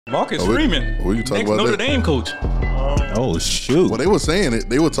Marcus Freeman. We can talk next about Notre that. Dame coach. Oh shoot! Well, they were saying it.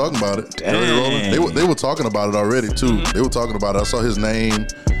 They were talking about it. Dang. They were talking about it already too. Mm-hmm. They were talking about it. I saw his name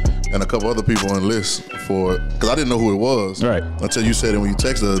and a couple other people on the list for it because I didn't know who it was. Right. Until you said it when you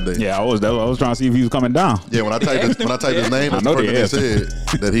texted the other day. Yeah, I was trying to see if he was coming down. Yeah, when I typed his name, that's the first thing they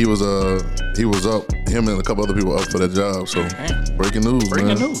said that he was up. Him and a couple other people up for that job. So breaking news.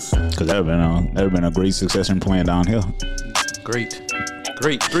 Breaking news. Because that would have been a great succession plan down here. Great.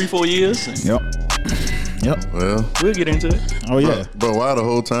 3-4 years. Yep. Well, We'll get into it. Oh yeah. Bro, why the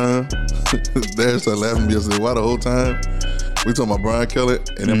whole time? Dad started laughing at me yesterday. Why the whole time? We talking about Brian Kelly,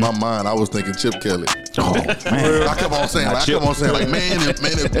 and in my mind, I was thinking Chip Kelly. Oh man. I kept on saying, like, man,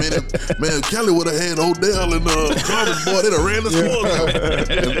 if Kelly would have had Odell and Jarvis, boy, they'd have ran the score.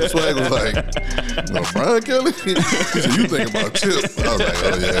 And Swag was like, no, Brian Kelly? He said, you think about Chip? I was like,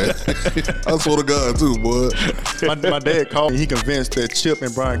 oh yeah. I swear to God too, boy. My dad called me. He convinced that Chip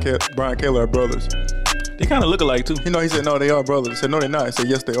and Brian Kelly are brothers. They kind of look alike too. You know, he said, no, they are brothers. I said, no, they're not. I said,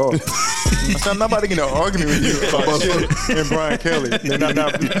 yes, they are. I said, I'm not about to get in an argument with you about Chip and Brian Kelly. They're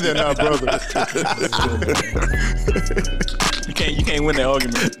not brothers. You can't win that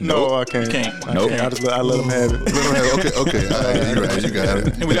argument. No, I can't. You can't. Nope. I let them have it. Okay. All right, you got it.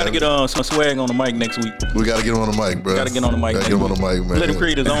 And we got to get some swag on the mic next week. We got to get him on the mic, bro. Got to get on the mic. Got to get him on the mic, man. Let him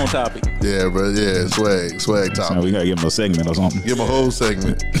create his own topic. Yeah, bro. Yeah, swag topic. So we gotta give him a segment or something. Give him a whole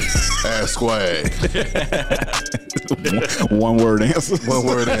segment. Ask Swag. One word answer. One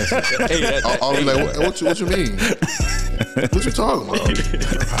word answer. Hey, I'll be like, what you mean? What you talking about?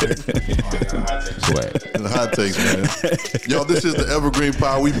 Swag. The hot takes, man. Yo, this is the Evergreen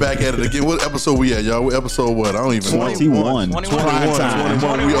Pod. We back at it again. What episode we at, y'all? What episode what? I don't even know. 21. Prime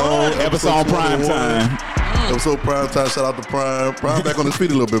time. We on Episode prime time. Episode prime time. Shout out to Prime. Prime back on his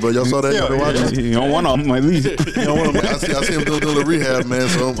feet a little bit, but y'all saw that? Yeah, Y'all been watching? You don't want them at least. I see him doing a little rehab, man,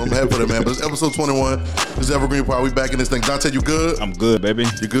 so I'm happy for that, man. But it's episode 21. This is Evergreen Pod. We back in this thing. Dante, you good? I'm good, baby.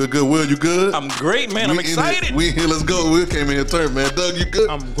 You good? Will, you good? I'm great, man. I'm excited. We in here. Let's go. Will came in here turn, man. Doug, you good?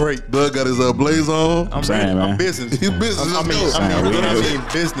 I'm great. Doug got his blaze on. I'm saying, man. I'm business. He's business. I mean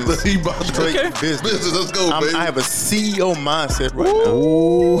business. He about to Straight business. Business. Let's go, baby. I have a CEO mindset right now.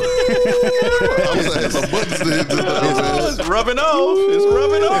 Ooh. I was like, some buttons to hit this. It's rubbing off.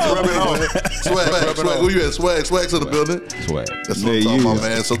 Swag. Where you at? Swag to the building. Swag. That's what I'm talking about,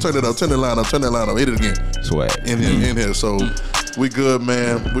 man. So turn it up. Turn that line up. Hit it again. Swag. In here. So we good,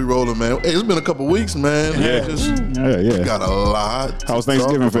 man. We rolling, man. Hey, it's been a couple weeks, man. Yeah. Yeah. Got a lot. How's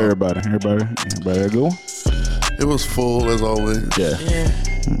Thanksgiving for everybody? Everybody go? It was full as always. Yeah.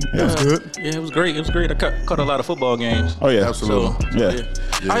 It was good. Yeah, it was great. I caught a lot of football games. Oh yeah. Absolutely. So,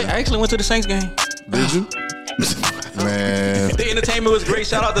 Yeah. I actually went to the Saints game. Did you? Man. The entertainment was great.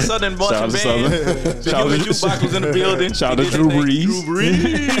 Shout out to Southern Marching Band. The human jukebox was in the building. Shout out to Drew Brees.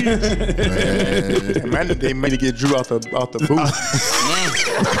 Man. Man, they made to get Drew out the booth.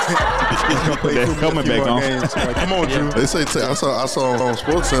 They're coming back on. Like, come on, Drew. They say I saw on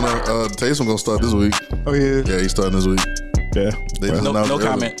Sports Center Taysom gonna start this week. Oh yeah. Yeah, he's starting this week. Yeah. They just No announced it early.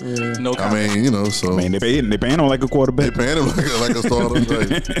 comment. Yeah. No I comment. mean, you know, so They paying him like a they quarterback. paying him like a starter.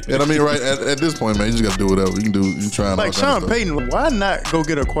 Right. And I mean, right at this point, man, you just gotta do whatever you can do. You try and Like Sean Payton, why not go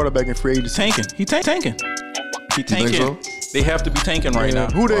get a quarterback in free agency? Tanking. He tanking. He think tanking. so? They have to be tanking right now.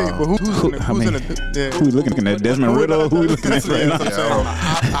 Who's in Who we looking at? Desmond Riddle? Who we looking at right now?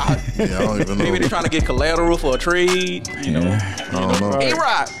 I don't even know. Maybe they're trying to get collateral for a trade. You know, I don't know.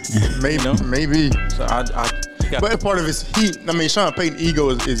 A-Rod. Maybe, You know? maybe. So I got But part of his Sean Payton's ego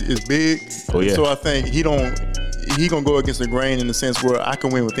is big. Oh, yeah. So I think he gonna go against the grain in the sense where I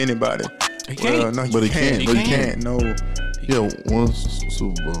can win with anybody. He can't. No, But he can't. No, you can't. No, Yeah, one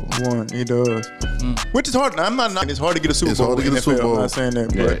Super Bowl. one he does. Which is hard. I'm not. It's hard to get a Super It's Bowl. hard to in get a NFL. Super Bowl. I'm not saying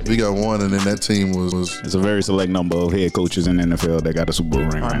that. Yeah. But We got one, and then that team was It's a very select number of head coaches in the NFL that got a Super Bowl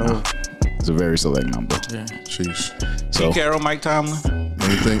ring I right know. now. It's a very select number. sheesh. So Pete Carroll, Mike Tomlin. What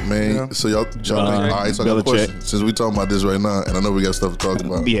do you think, man? Yeah. So y'all think, all right, so I got a Belichick. question. Since we talking about this right now, and I know we got stuff to talk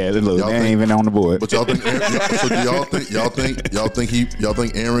about. yeah, look, Y'all they ain't think- even on the board. But y'all think, so do y'all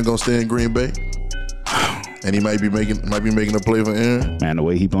think Aaron gonna stay in Green Bay? And he might be making a play for Aaron. Man, the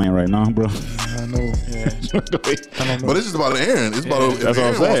way he playing right now, bro. I know. But it's just about Aaron. It's about That's what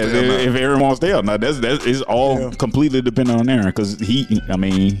I'm saying. If Aaron wants to stay out, now that's it's all completely dependent on Aaron because he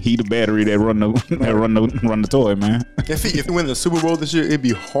the battery that run the toy, man. If he wins the Super Bowl this year, it'd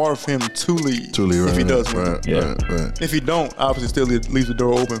be hard for him to leave. If he does win. Right, Yeah. right. If he don't, obviously still leaves the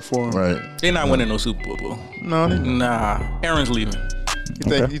door open for him. Right. They're not winning no Super Bowl. No, Nah, Aaron's leaving.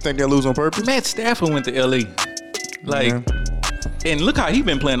 you think they'll lose on purpose? Matt Stafford went to LA. Like, and look how he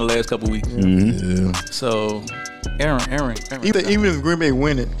been playing the last couple weeks. Yeah. So Aaron. Even if Green Bay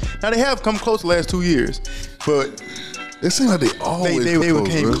win it, now they have come close the last 2 years, but it seems like they always they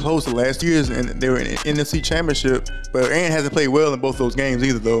came close the last 2 years, and they were in the NFC Championship. But Aaron hasn't played well in both those games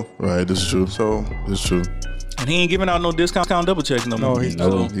either, though. Right, this is true. So it's true. And he ain't giving out no discount double checks no more. He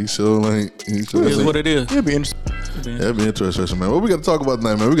sure ain't. It is what it is. It'll be interesting. That'd be interesting, man. What we got to talk about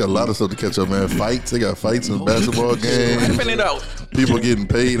tonight, man? We got a lot of stuff to catch up, man. Fights. They got fights in basketball games. Ripping it out. People getting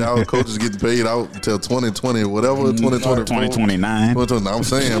paid out. Coaches getting paid out until 2020 or whatever. 2029. I'm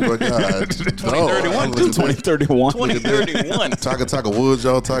saying, but God. 2031. 2031. 2031. Tiger Woods,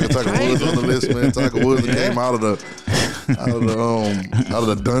 y'all. Tiger Woods on the list, man. Tiger Woods came out of the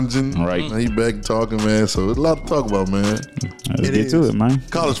dungeon. Right. Now he back talking, man. So there's a lot to talk about, man. Let's get to it, man.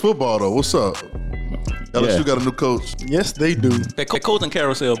 College football, though. What's up? LSU got a new coach. Yes, they do. That coaching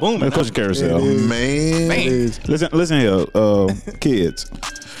carousel booming. That coaching carousel. Man. Listen here, kids.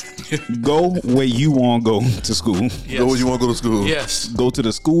 Go where you want to go to school. Yes. Go where you want to go to school. Yes. Go to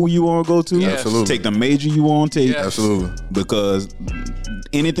the school you want to go to. Yes. Absolutely. Take the major you want to take. Yes. Absolutely. Because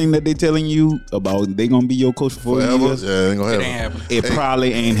anything that they telling you about they gonna be your coach for 4 Forever? years, Yeah, it ain't gonna It happen. ain't happening. it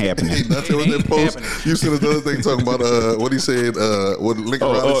probably ain't happening. Hey, nothing with that post. happening. You seen another thing talking about what he said, what Lincoln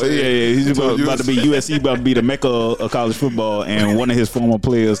Riley said. Yeah. He's told about to be USC, about to be the mecca of college football. And one of his former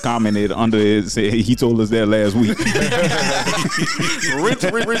players commented under it, said he told us that last week.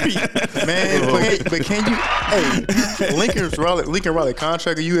 Repeat. Man, but can you? Hey, Lincoln Riley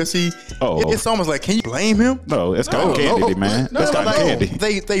contract at USC. It's almost like, can you blame him? No, that's cotton candy, man. That's cotton candy.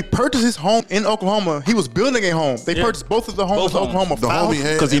 They purchased his home in Oklahoma. He was building a home. They purchased both of the homes in Oklahoma. The home he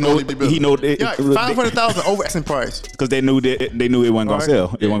had, Because he know $500,000 over asking price. because they knew it wasn't gonna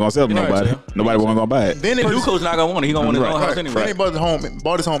sell. It wasn't gonna sell to nobody. sell. Nobody wasn't gonna buy it. Then they The new coach not gonna want it. He gonna want his own house Then anyway. he bought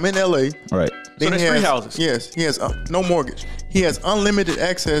his home in LA. Right. So Then there's he 3 has- houses. Yes, he has no mortgage. He has unlimited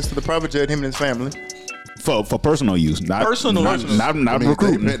access to the private jet. Him and his family. For personal use, not Personal use. not I mean,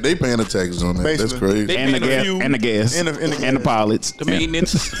 recruiting. they paying the taxes on that. Basically. That's crazy. They- and the paying the gas, fuel. and the gas, And the and the gas. pilots, The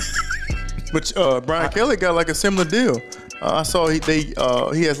maintenance. But Brian Kelly got like a similar deal. I saw he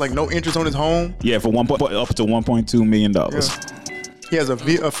has like no interest on his home. Yeah, for up to $1.2 million. He has a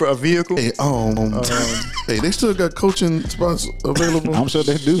vehicle. Hey, hey, they still got coaching spots available. I'm sure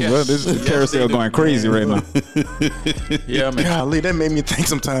they do. Yes. Bro. This Yes, carousel they do. going crazy right now. Yeah, man. Golly, that made me think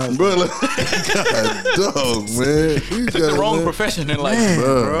sometimes. Bro, like, God, dog, man. It's the wrong profession in life.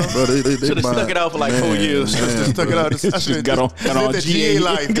 Bro, they Should have stuck it out for like 4 years. Just stuck it out. I should got on the GA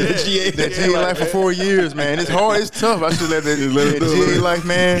life. That GA life for 4 years, man. It's hard. It's tough. I should let that GA life,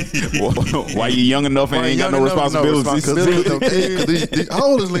 man. Why you young enough and ain't got no responsibilities? How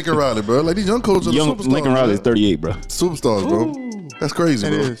old is Lincoln Riley, bro? Like these young coaches are Young superstars. Lincoln Riley is man. 38, bro. Superstars, bro. That's crazy,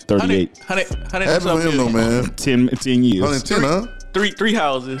 It bro. is. 38. Happy for him, though, man. 10 years. 110, huh? Three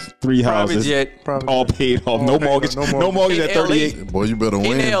houses. 3 Private houses. jet. All paid off. No mortgage. No mortgage at In LA. 38. Boy, you better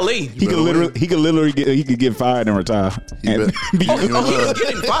win. In LA. He could literally get fired and retire. And be- Oh, he's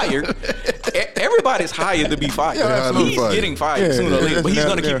getting fired. Everybody's hired to be fired. absolutely He's fired. getting fired sooner or later. But he's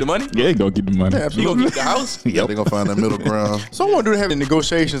gonna keep the money. yeah, he gonna get the money. He gonna keep the house. Yeah, they gonna find that middle ground. So I wonder, do they have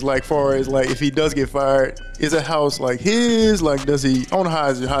negotiations like far as like if he does get fired, is a house like his? Like does he? I don't know how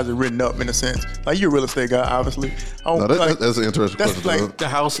is it written up in a sense. Like you're a real estate guy, obviously. I No, don't, like, that's an interesting that's question. like- The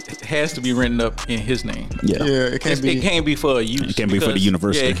house has to be written up in his name. Yeah. yeah, it can't be. It can't be for a use. It can't be for the because-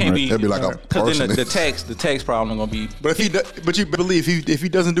 university, Yeah, it can't right. be. That'd be like a Because then parsonage. the tax problem gonna be. But if you believe if he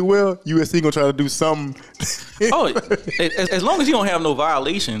doesn't do well, USC gonna try to do something. Oh, as long as you don't have no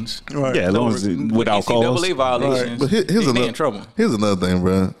violations. Right. Yeah, as long as without cause. NCAA violations. But here's they another in trouble. Here's another thing,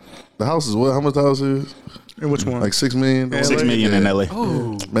 bro. The house is what? How much the house is? And which one? Like $6 million. Yeah, $6 million in LA.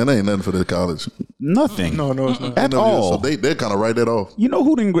 Man, that ain't nothing for the college. Nothing. no, it's not. At So all. they kind of write that off. You know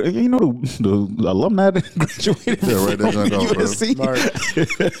who didn't? You know the alumni that graduated Yeah, right there, from John Golf, bro. USC.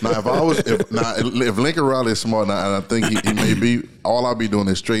 Now, if Lincoln Riley is smart, now, and I think he may be, all I'll be doing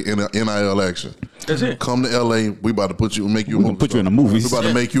is straight NIL action. That's it. Come to LA, we about to make you a movie put you in star. the movies. We about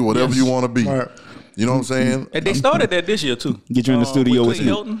to make you whatever you want to be. Right. You know what I'm saying? And they started that this year too. Get you in the studio with with Clay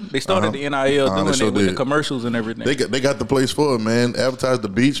Hilton. They started the NIL doing they it sure with the did. commercials and everything. They got the place for it, man. Advertise the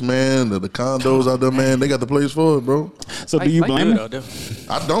beach, man. The condos out there, man. They got the place for it, bro. So do you blame him?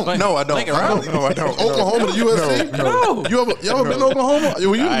 I don't. No, I don't. Lincoln I Riley? don't. No, I don't. Oklahoma to USC? No. Y'all been to Oklahoma?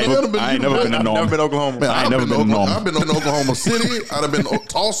 You I ain't never been to I've never Norman. been to Oklahoma. Man, I ain't never been to Norman. I've been to Oklahoma City. I've been to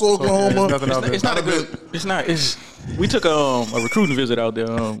Tulsa, Oklahoma. There's nothing out there. It's not a good. It's not. It's. We took a recruiting visit out there.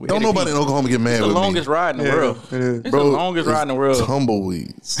 With Don't Eddie nobody P. in Oklahoma get mad It's the with longest me. ride in the Yeah, world. it is. It's Bro, the longest ride in the world.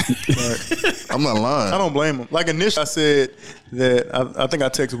 Tumbleweeds. I'm not lying. I don't blame him. Like initially, I said that I think I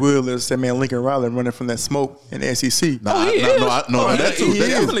texted Will and said, "Man, Lincoln Riley running from that smoke in the SEC." No, he is. that too. He That is. too.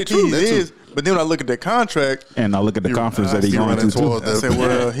 Definitely true. He That too. is. But then when I look at that contract, and I look at the conference that he's going to too. I said,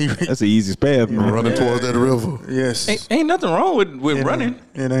 well, that's the easiest path, man. Running towards that river. Yes. Ain't nothing wrong with running.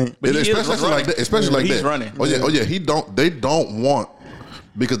 It ain't. But especially like that. Especially like he's that. running. Oh yeah. They don't want.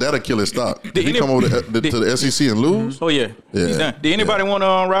 Because that'll kill his stock. Did he come over to the SEC and lose? Oh yeah. He's done. Did anybody want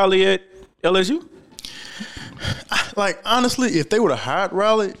Riley at LSU? Like, honestly, if they would have hired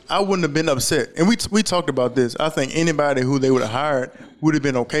Riley, I wouldn't have been upset. And we talked about this. I think anybody who they would have hired would have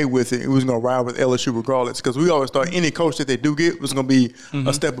been okay with it. It was going to ride with LSU regardless. Because we always thought any coach that they do get was going to be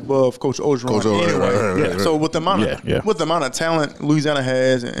a step above Coach Orgeron anyway. Right. So with the amount of talent Louisiana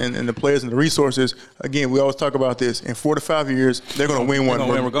has and the players and the resources, again, we always talk about this. In 4 to 5 years, they're going to win one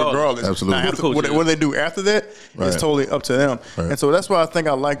regardless. Absolutely. Now, what they do after that is totally up to them. Right. And so that's why I think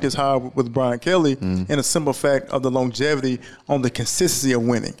I like this hire with Brian Kelly in a simple fact of the longevity on the consistency of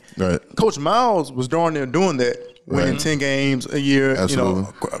winning. Right. Coach Miles was darn near doing that. Winning 10 games a year,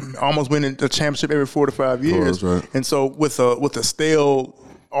 almost winning the championship every 4 to 5 years. And so with a stale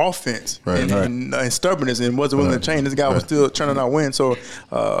offense and stubbornness and wasn't willing to change, this guy was still turning out wins. So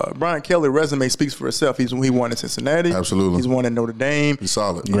Brian Kelly's resume speaks for itself. He won in Cincinnati. Absolutely. He's won in Notre Dame. He's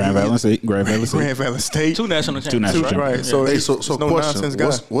solid. Grand Valley State. 2 national championships. Right. So no question.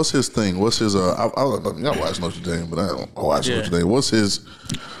 What's his thing? What's his? I watch Notre Dame, but I don't watch Notre Dame. What's his?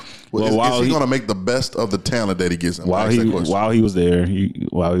 Is he going to make the best of the talent that he gets? While he was there,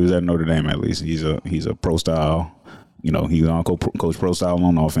 while he was at Notre Dame, at least he's a pro style. He's on coach pro style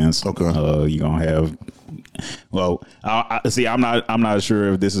on offense. Okay, you're gonna have. Well, I'm not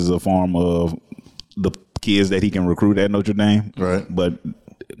sure if this is a form of the kids that he can recruit at Notre Dame. Right, but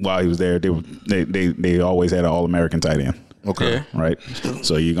while he was there, they always had an All-American tight end. Okay. Yeah. Right.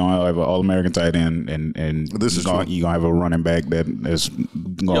 So you're gonna have an All-American tight end, and this is you're gonna have a running back that's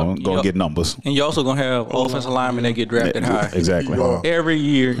gonna get numbers. And you're also gonna have offensive linemen that get drafted high. Exactly. Every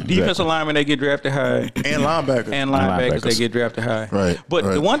year, defensive linemen that get drafted high, and linebackers that get drafted high. Right.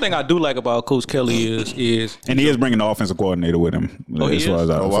 But the one thing I do like about Coach Kelly is and he is bringing the offensive coordinator with him. As far as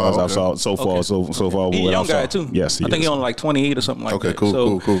I saw so far. He's a young guy too. Yes, I think he's only like 28 or something like that. Okay,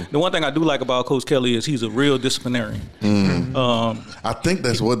 cool. The one thing I do like about Coach Kelly is he's a real disciplinarian. I think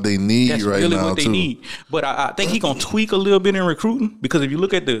that's what they need that's right really now what they too. need. But I think he's gonna tweak a little bit in recruiting, because if you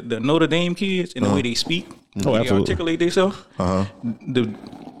look at the Notre Dame kids and the way they speak, the way they articulate themselves,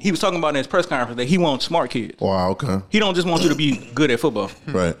 he was talking about in his press conference that he wants smart kids. Wow, okay. He don't just want you to be good at football.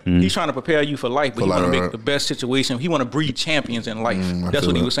 Right. He's trying to prepare you for life, but he want to make the best situation. He want to breed champions in life. That's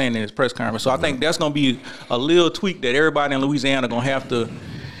what he was saying in his press conference. So I think that's gonna be a little tweak that everybody in Louisiana gonna have to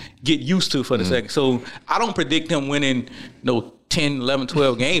get used to for the second. So I don't predict him winning 10, 11,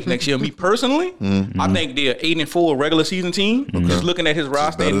 12 games next year. Me personally, I think they're 8-4 regular season team. Just looking at his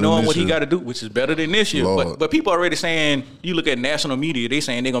roster and knowing what he got to do, which is better than this year. But people already saying, you look at national media, they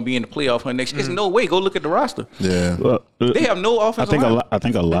saying they're gonna be in the playoff hunt next year. There's no way. Go look at the roster. Yeah, well, they have no offensive line. I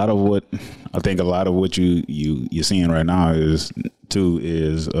think a lot of what you're seeing right now is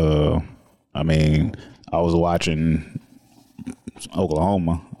I was watching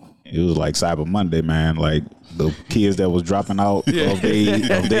Oklahoma. It was like Cyber Monday, man. Like the kids that was dropping out of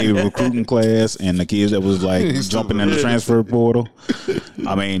their recruiting class, and the kids that was like jumping in the transfer portal.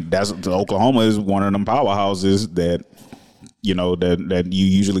 I mean, Oklahoma is one of them powerhouses that that you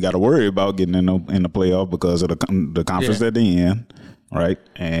usually got to worry about getting in the playoff because of the conference that they're in. Right,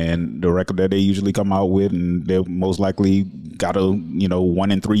 and the record that they usually come out with, and they're most likely got a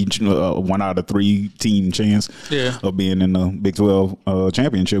 1 out of 3 team chance of being in the Big 12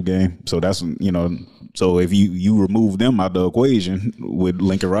 championship game. So that's so if you remove them out of the equation with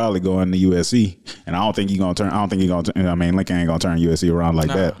Lincoln Riley going to USC, and I don't think he's gonna turn. I mean, Lincoln ain't gonna turn USC around like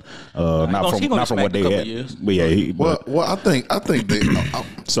that. Not from what they had. But yeah, I think they.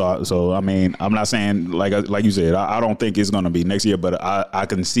 So I mean, I'm not saying like you said. I don't think it's gonna be next year, but I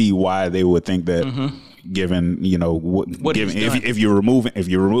can see why they would think that. Given if you remove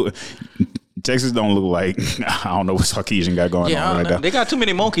Texas don't look like I don't know what Sarkeesian got going on right now. They got too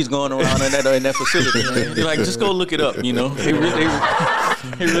many monkeys going around in that facility. Man. They're like, just go look it up. They really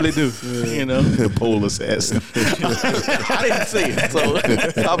do. The pole assassin. I didn't see it, so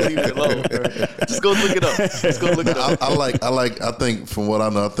I'll leave it alone. Just go look it up. I think from what I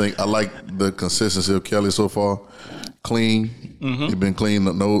know, I like the consistency of Kelly so far. Clean. He's been clean.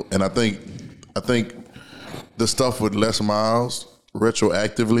 And I think the stuff with Les Miles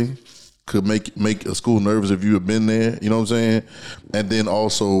retroactively could make a school nervous if you have been there. You know what I'm saying? And then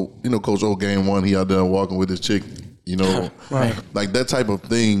also, Coach O game 1, he out there walking with his chick. Right. Like that type of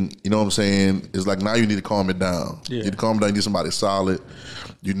thing. You know what I'm saying? Is like now you need to calm it down. Yeah. You need to calm down. You need somebody solid.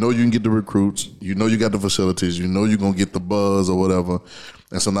 You can get the recruits. You got the facilities. You're gonna get the buzz or whatever.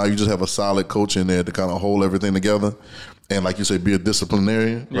 And so now you just have a solid coach in there to kind of hold everything together. And like you say, be a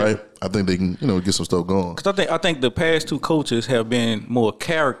disciplinarian, right? I think they can, get some stuff going. Because I think the past 2 coaches have been more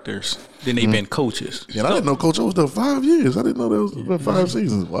characters than they've been coaches. Yeah, I didn't know Coach O was there 5 years. I didn't know there was been 5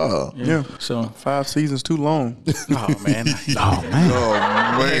 seasons. Wow. Yeah. So 5 seasons too long. Oh man. Oh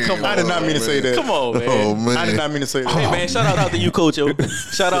man. Come on. I did not mean to say that. Come on, man. Oh man. I did not mean to say that. Hey man, shout out to you, Coach O.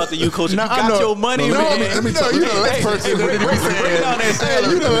 Shout out to you, Coach. You got your money, man. Let me tell you, the last person. Break down that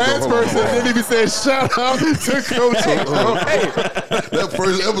salary. You the last person that didn't even say shout out to Coach O. that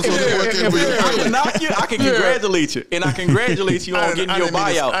first episode if I can knock you, I can congratulate you. And I congratulate you on getting your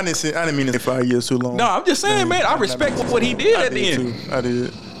buyout. I didn't mean to say 5 years too long. No, I'm just saying, man, I respect what he did at the end. I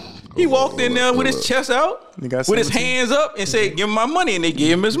did. He walked in there with his chest out, with his hands up, and said, "Give him my money," and they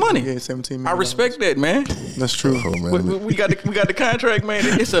gave him his money. Yeah, $17 million. I respect that, man. That's true. Oh, man. We got the contract, man.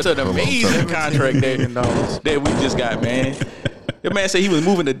 It's an amazing contract that we just got, man. The man said he was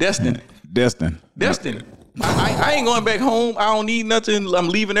moving to Destin. Destin. I ain't going back home. I don't need nothing. I'm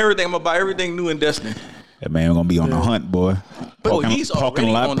leaving everything. I'm gonna buy everything new in Destin. That man gonna be on the hunt, boy. He's talking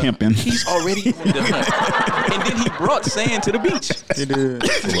a lot, pimping. He's already on the hunt. And then he brought sand to the beach. He did.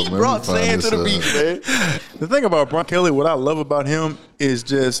 He brought sand to the beach, man. The thing about Brian Kelly, what I love about him is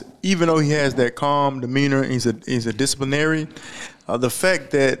just, even though he has that calm demeanor, he's a disciplinarian, the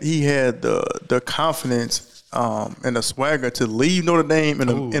fact that he had the confidence and the swagger to leave Notre Dame in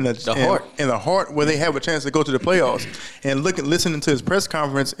the heart where they have a chance to go to the playoffs. And listening to his press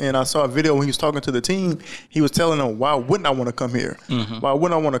conference, and I saw a video when he was talking to the team, he was telling them, why wouldn't I want to come here? Mm-hmm. Why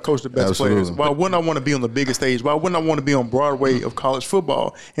wouldn't I want to coach the best players? Why wouldn't I want to be on the biggest stage? Why wouldn't I want to be on Broadway of college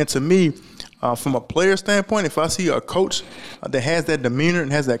football? And to me, from a player standpoint, if I see a coach that has that demeanor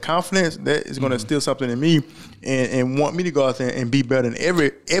and has that confidence, that is going to instill something in me and want me to go out there and be better in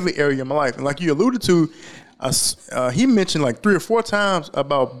every area of my life. And like you alluded to, he mentioned like 3 or 4 times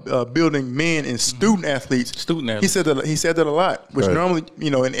about building men and student athletes. He said that a lot, which normally,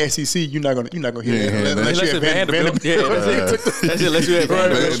 in SEC you're not gonna hear that unless you're at Vanderbilt. Unless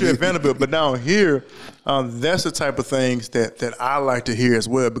you're at Vanderbilt. But down here, that's the type of things that I like to hear as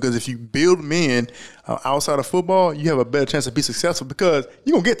well. Because if you build men outside of football, you have a better chance to be successful because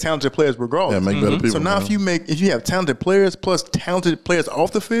you're gonna get talented players regardless. Yeah, make better people. So now if you have talented players plus talented players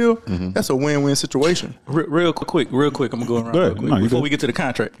off the field, that's a win-win situation. Real quick, I'm gonna go around real quick before we get to the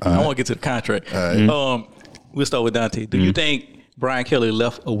contract. I want to get to the contract. We'll start with Dante. Do you think Brian Kelly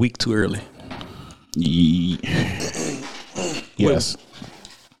left a week too early? Yes.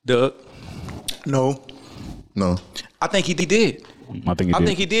 Doug? No. I think he did. I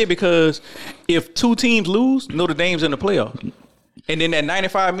think he did because if 2 teams lose, Notre Dame's in the playoffs. And then that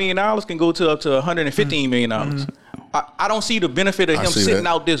 $95 million can go to up to $115 million. I don't see the benefit of him sitting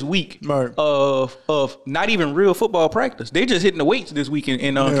out this week of not even real football practice. They're just hitting the weights this week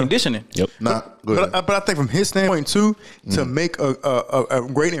in conditioning. Yep. But I think from his standpoint too, to make a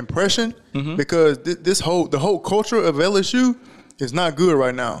great impression, because the whole culture of LSU is not good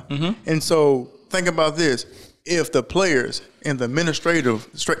right now. And so think about this. If the players and the administrative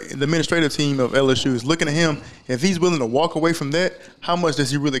team of LSU is looking at him, if he's willing to walk away from that, how much does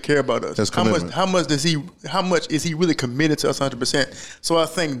he really care about us? That's how much is he really committed to us 100%? So I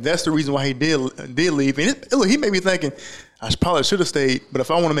think that's the reason why he did leave. And look, he may be thinking, I probably should have stayed, but if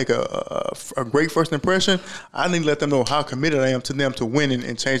I want to make a great first impression, I need to let them know how committed I am to them to winning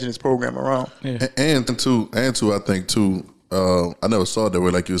and changing this program around. Yeah. And two, I think too. I never saw it that way,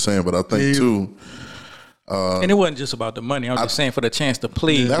 like you were saying, but I think too. And it wasn't just about the money. I was just saying for the chance to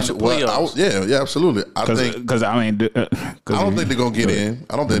play in the playoffs. Yeah, absolutely. I don't think they're gonna get in.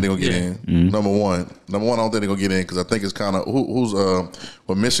 I don't think they're gonna get in. Mm-hmm. Number one, I don't think they're gonna get in because I think it's kind of who's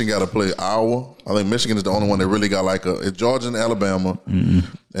Michigan got to play Iowa. I think Michigan is the only one that really got it's Georgia and Alabama, and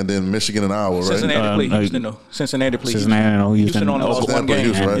then Michigan and Iowa, right? Cincinnati play Houston though. Cincinnati play Houston only lost one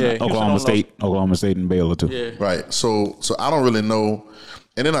game, right? Yeah, Oklahoma State and Baylor too. Yeah. Right. So I don't really know.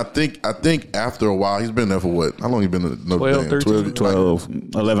 And then I think after a while, he's been there for what? How long he been in Notre Dame?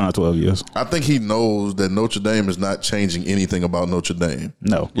 11 or 12 years. I think he knows that Notre Dame is not changing anything about Notre Dame.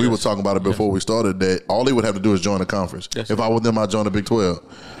 No. We were talking about it before we started that all they would have to do is join the conference. If I was them, I'd join the Big 12.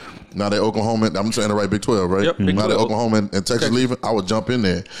 Now that Oklahoma, I'm saying the right Big 12, right? Yep, Big 12. Now that Oklahoma and Texas leaving, I would jump in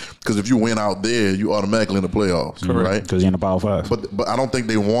there. Because if you win out there, you automatically in the playoffs, correct, right? Because you're in the Power 5. But I don't think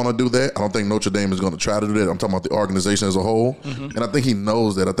they want to do that. I don't think Notre Dame is going to try to do that. I'm talking about the organization as a whole. Mm-hmm. And I think he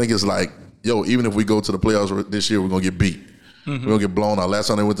knows that. I think it's like, even if we go to the playoffs this year, we're going to get beat. Mm-hmm. We're going to get blown out. Last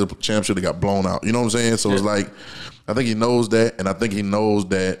time they went to the championship, they got blown out. You know what I'm saying? So it's like, I think he knows that. And I think he knows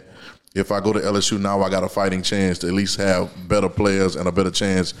that if I go to LSU now, I got a fighting chance to at least have better players and a better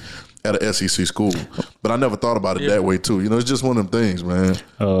chance at an SEC school. But I never thought about it that way too. You know, it's just one of them things, man.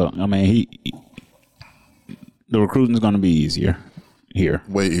 I mean, the recruiting is going to be easier here.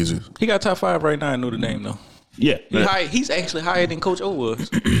 Way easier. He got top 5 right now in Notre Dame, though. Yeah, he's actually higher than Coach O was.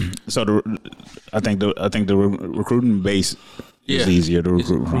 So I think the recruiting base is easier to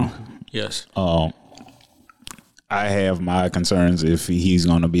recruit from. Yes. I have my concerns if he's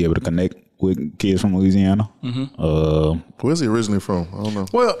going to be able to connect with kids from Louisiana. Where's he originally from? I don't know.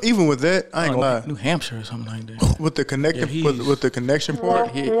 Well, even with that, I ain't gonna lie. New Hampshire or something like that. With the with the connection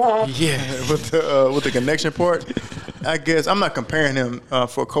part, with the connection part, I guess I'm not comparing him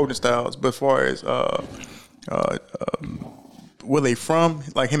for coaching styles, but as far as where they from,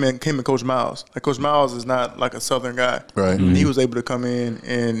 like him and Coach Miles. Like Coach Miles is not like a Southern guy, right? Mm-hmm. He was able to come in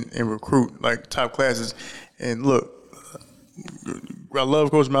and recruit like top classes. And look, I love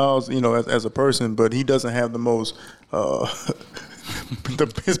Coach Miles, you know, as a person, but he doesn't have the most.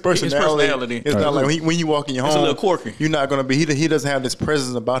 His personality. It's not like when you walk in your home. It's a little quirky. You're not going to be. He doesn't have this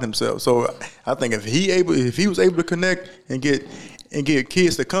presence about himself. So I think if he was able to connect and get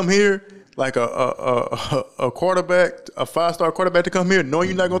kids to come here, like a quarterback, a 5-star quarterback to come here, knowing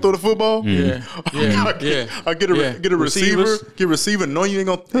you're not gonna throw the football. I get a receiver, knowing you ain't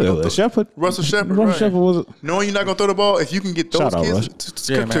gonna. Shepard, Russell Shepard, knowing you're not gonna throw the ball. If you can get those kids,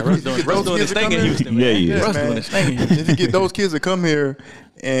 Russ doing his thing in Houston. Russ doing his thing. If you get those kids to come here.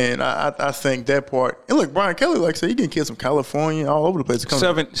 And I think that part. And look, Brian Kelly, like I said, you getting kids from California, all over the place.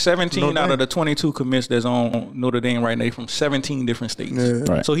 17 out of the 22 commits that's on Notre Dame right now from 17 different states. Yeah.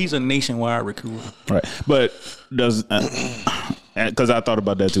 Right. So he's a nationwide recruiter. Right. But does because I thought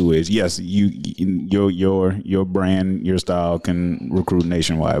about that two ways. Yes, your brand, your style can recruit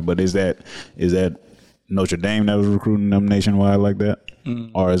nationwide. But is that Notre Dame that was recruiting them nationwide like that?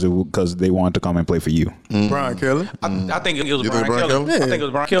 Or is it because they wanted to come and play for you? Brian Kelly? I think it was Brian Kelly. I think it was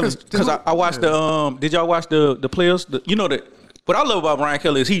Brian Kelly. Because I watched the did y'all watch the players? You know that what I love about Brian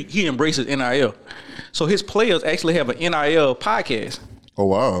Kelly is he embraces NIL. So his players actually have an NIL podcast. Oh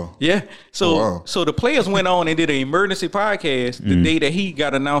wow! Yeah, so the players went on and did an emergency podcast the day that he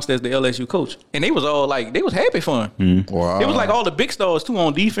got announced as the LSU coach, and they was all like, they was happy for him. Wow! It was like all the big stars too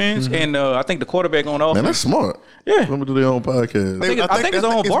on defense, and I think the quarterback on offense. Man, that's smart. Yeah, let me do their own podcast. I think it's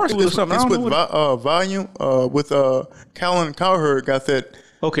on Barstool or something. It's with Volume with Callan Cowherd got that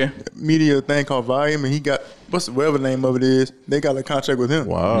media thing called Volume, and he got whatever the name of it is. They got a contract with him.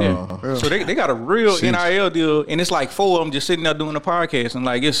 Wow! Yeah. So they got a real NIL deal, and it's like 4 of them just sitting there doing the podcast, and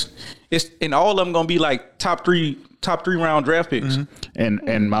like it's and all of them gonna be like top three round draft picks.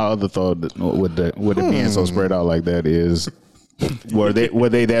 And my other thought with it being so spread out like that is, were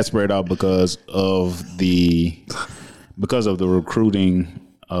they that spread out because of the recruiting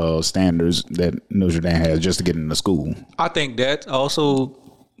standards that Notre Dame has just to get into school? I think that also.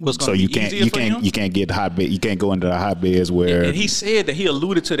 So you can't get hotbed. You can't go into the hotbeds where. And he said that he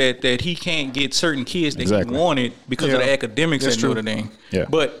alluded to that he can't get certain kids that he wanted because of the academics at Notre Dame. Yeah.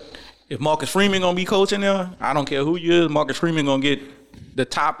 But if Marcus Freeman gonna be coaching there, I don't care who you is. Marcus Freeman gonna get the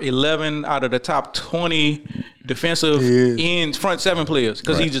top 11 out of the top 20 defensive ends, front 7 players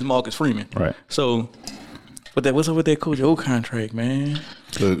because he's just Marcus Freeman. Right. So, but what's up with that Coach O contract, man?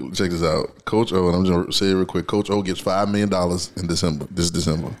 Look, check this out. Coach O, and I'm just going to say it real quick. Coach O gets $5 million in December. This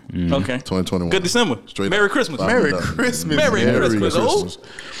December. Okay. 2021. Good December. Merry Christmas. Merry Christmas. Merry Christmas.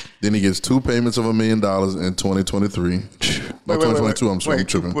 Then he gets 2 payments of $1 million in 2023. By 2022, I'm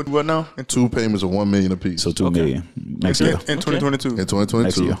tripping. What now? 2 payments of $1 million apiece. So $2 million next year. In 2022. In 2022.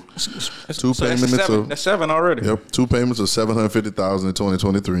 Next year. 2 payments of that's 7 already. Yep. 2 payments of $750,000 in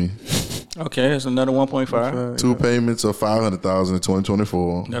 2023. Okay, that's another 1.5. 2 payments of $500,000 in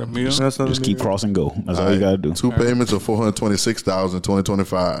 2024. Another million. Just keep crossing go. That's all you gotta do. 2 payments of $426,000 in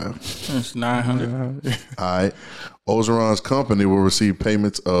 2025. That's 900. All right. Ogeron's company will receive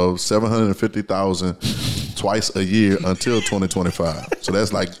payments of $750,000 twice a year until 2025. So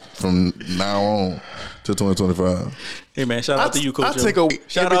that's like from now on to 2025. Hey man, shout out to you, Coach O.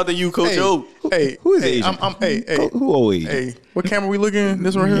 Shout out to you, Coach O. Hey, who is Asian? Who owe you? Hey, what camera we looking at?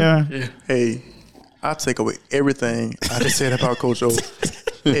 This right here? Yeah. Hey, I take away everything I just said about Coach O.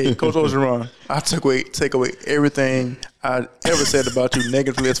 Hey, Coach Ogeron, I take away everything I ever said about you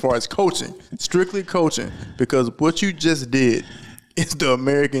negatively as far as coaching, strictly coaching, because what you just did is the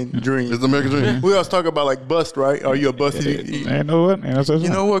American dream. It's the American dream. We always talk about like bust, right? Are you a bust? You know what? You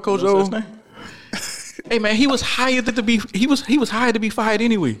know what, Coach O? Hey man, he was hired to be hired to be fired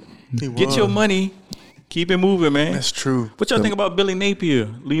anyway. Get your money. Keep it moving, man. That's true. What y'all think about Billy Napier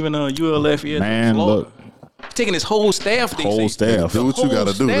leaving ULF? Man, look, taking his whole staff. Whole staff. Do what you got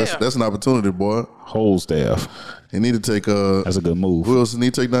to do. Staff. That's an opportunity, boy. Whole staff. He need to take. That's a good move. Who else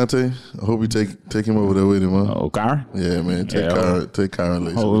need to take Dante? I hope you take him over there with him, huh? Kyron? Yeah, man. Take Kyron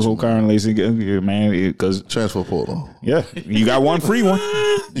Lacey. Whole Kyron Lacey, man. Because transfer portal. Yeah, you got one free one.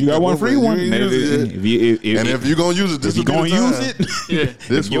 You got one free one. And if you're gonna use it, this will be the time.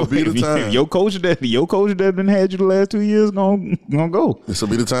 This will be the time. Your coach that been had you the last 2 years gonna go. This will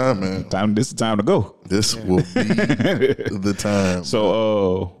be the time, man. This is the time to go. This will be the time.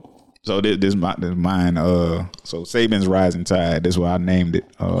 So this is mine. So Saban's Rising Tide. That's why I named it.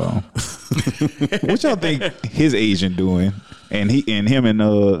 What y'all think his agent doing? And him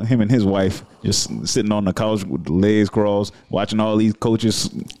and his wife just sitting on the couch with the legs crossed, watching all these coaches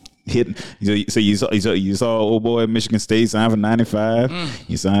hitting. So you saw old boy at Michigan State sign for 95.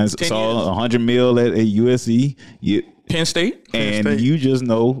 You saw $100 million at USC. Penn State. You just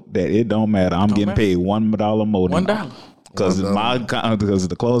know that it don't matter. I'm getting paid $1 more than $1. Because of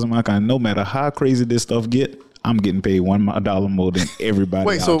the clause in my contract, no matter how crazy this stuff get, I'm getting paid $1 more than everybody.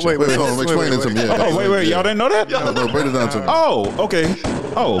 Wait, hold on. Explain it to me. Wait. Y'all didn't know that? No, break it down to me. Oh, okay.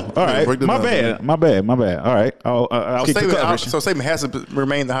 Oh, all right. My bad. All right. I'll keep the coverage. So Saban has to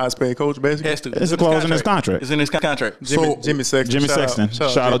remain the highest paid coach, basically? Has to. It's a clause in his contract. It's in his contract. Jimmy Sexton.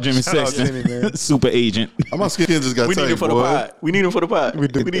 Shout out Jimmy Sexton. Super agent. My skin just got tight, We need him for the pod. We need him for the pod. We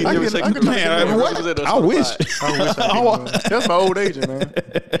do. We need Jimmy Sexton. Man, what? I wish. That's my old agent, man.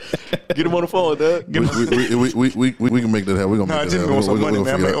 Get him on the phone, Doug. We can make that happen. We're going to make that happen. Jimmy wants some money,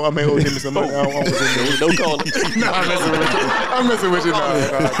 man. I may owe Jimmy some money. I don't want Jimmy. Don't call him. I'm messing with you.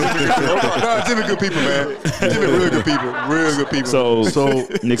 No, Jimmy good people, man. Jimmy real good people. So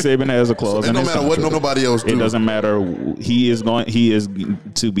Nick Saban has a clause. It don't matter what nobody else do. It doesn't matter. He is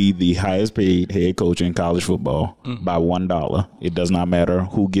to be the highest paid head coach in college football by $1. It does not matter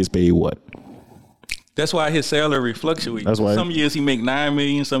who gets paid what. That's why his salary fluctuates. That's why some years he make $9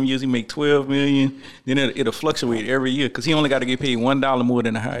 million, some years he make $12 million. Then it'll fluctuate every year because he only got to get paid $1 more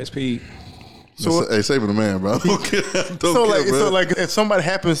than the highest paid. So hey, saving the man, bro. So like, if somebody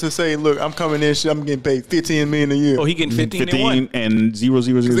happens to say, "Look, I'm coming in, I'm getting paid $15 million a year." Oh, he getting 15 and 0,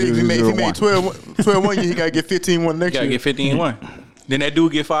 0, 0, 0, if he made 12 one year, he got to get 15 one next year. Got to get 15 one. Then that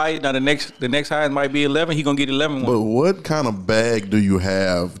dude get fired. Now the next highest might be 11. He gonna get 11 one. But what kind of bag do you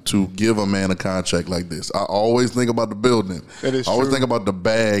have to give a man a contract like this? I always think about the building. That is I always true. think about the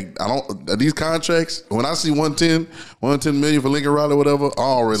bag. These contracts. When I see 110 million for Lincoln Riley, whatever, I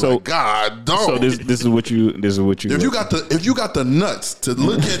already like, God, dog. So this is what you. If you got the nuts to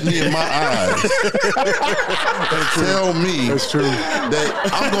look at me in my eyes and tell me That's true.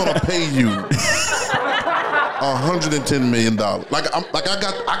 that I'm gonna pay you $110 million.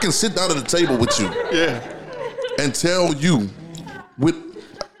 I can sit down at the table with you, and tell you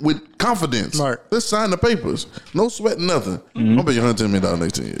with confidence. Right. Let's sign the papers. No sweating nothing. I'll pay you $110 million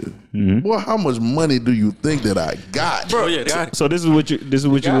next 10 years. Boy, how much money do you think that I got, Bro, yeah, got it. So this is what you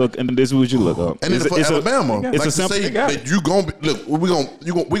look up. And then for Alabama, it's a simple. say that you gonna be, look,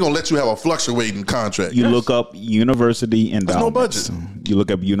 we gonna let you have a fluctuating contract. You look up university endowments. no budget. You look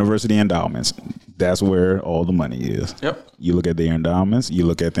up university endowments. That's where all the money is. Yep. You look at their endowments. You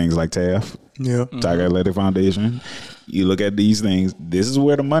look at things like TAF, Tiger Athletic Foundation. You look at these things. This is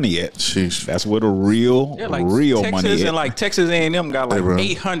where the money at. Sheesh. That's where the real Texas money is. And like Texas A&M got like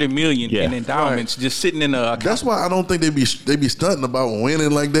 $800 million in endowments just sitting in the account. That's why I don't think they be stunting about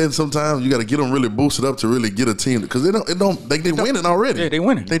winning like that. Sometimes you got to get them really boosted up to really get a team because they winning already. Yeah, they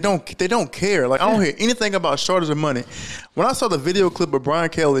winning. They don't care. Like, I don't hear anything about shortage of money. When I saw the video clip of Brian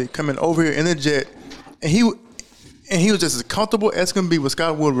Kelly coming over here in the jet, and he was just as comfortable as can be with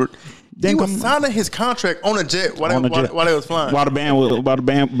Scott Woodward. He was signing his contract on a jet while they was flying. While the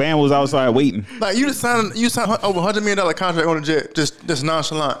band was outside waiting. Like, you signed over $100 million contract on a jet, just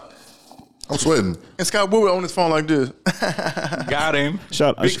nonchalant. I'm sweating. And Scott Woodward on his phone like this. Got him.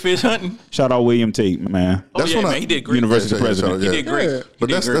 Big fish hunting. Shout out William Tate, man. He did great. University president. He did great. But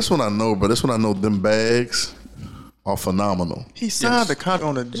that's when I know. But that's when I know them bags are phenomenal. He signed the contract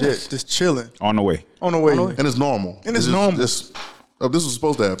on a jet, just chilling. On the way. On the way. And it's normal. And it's normal. This was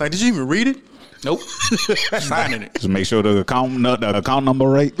supposed to happen. Like, did you even read it? Nope. Signing it. Just make sure the account number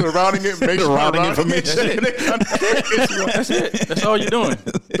right. The routing information. Routing information. That's it. That's all you're doing.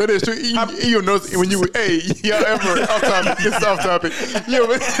 That is true. You know when you y'all ever off topic. This is off topic.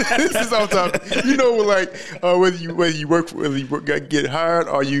 This is off topic. You know, like whether you get hired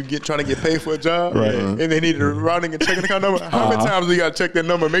or you trying to get paid for a job, right? And they need a routing and checking account number. How many times do you got to check that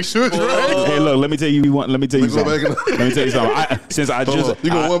number? Make sure it's right. Hey, look. Let me tell you something.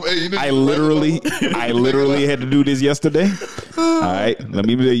 I literally had to do this yesterday. All right, let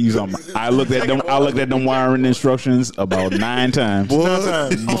me tell you something. I looked at them wiring instructions about 9 times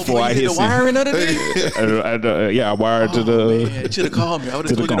before I hit the wiring of the day. I wired to the. Man, you should have called me. I would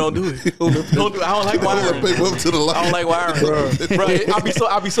have told you don't do it. Don't do it. I don't like wiring. I don't like wiring, bro.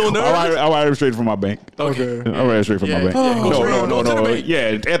 I be so nervous. I wired straight from my bank. Okay. I wired straight from my bank. No.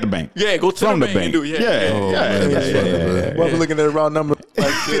 Yeah, at the bank. Yeah, go to from the bank. and do it. Yeah. Well, I'm looking at the wrong number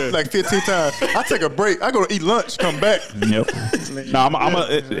like 15 times. I take a break. I go to eat lunch. Come back. Yep. I'm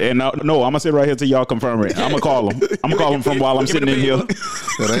gonna sit right here till y'all confirm it. I'm gonna call him. I'm gonna call him from while I'm sitting in here. Y'all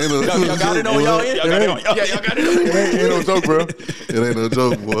got it on y'all end? Y'all got it. Ain't no joke, bro. It ain't no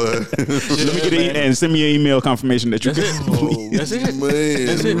joke, boy. Let me get it and send me an email confirmation that you got. That's it. Man,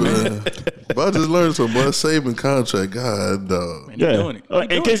 That's it, man. But I just learned something, boy. Saving contract, God, dog. Man, doing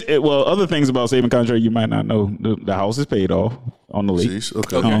it. In case, other things about saving contract you might not know. The house is paid off on the lease.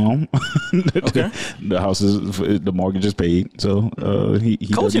 Okay. The house the mortgage is paid. So he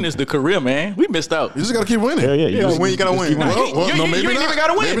coaching is the career, man. We missed out. You just gotta keep winning. Yeah. You gotta win. Well, no, maybe you ain't not. even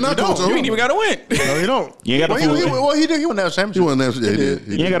gotta win. Maybe not, Coach. You ain't even gotta win. No, you don't. You ain't gotta fool. Well, he did. He won that championship. You won that. Yeah, he did.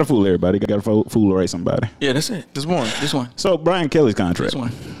 You ain't gotta fool everybody. You gotta fool right somebody. Yeah, that's it. This one. So Brian Kelly's contract. This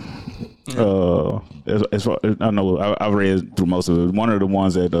one. As far I know, I've read through most of it. One of the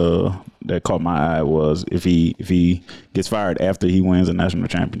ones that caught my eye was if he gets fired after he wins a national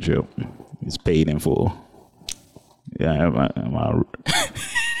championship, it's paid in full. Yeah, am I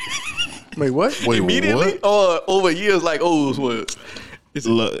Wait, what? Wait, Immediately what? or over years like O's was?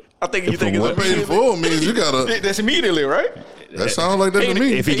 Look, I think you think What it's paid in full means you gotta. That's immediately, right? That sounds like that to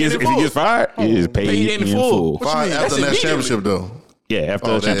me. if he gets fired, it is paid in full. Fired after that championship though. Yeah,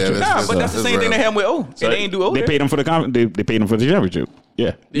 after the championship. Nah, but that's the same thing they have with O. So they ain't do O. They paid him for they paid him for the championship.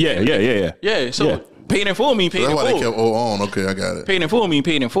 Yeah. Yeah, so paid in full mean paid in That's why they kept full. O on. Okay, I got it. Paid in full mean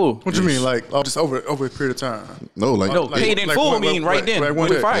paid in full. What you mean, like just over a period of time? No, like Paid in full mean right then. Like When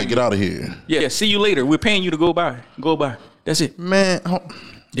we fired. get out of here. Yeah, see you later. We're paying you to go by. That's it. Man,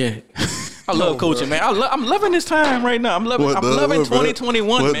 Yeah. I love coaching, man. I'm loving this time right now. I'm loving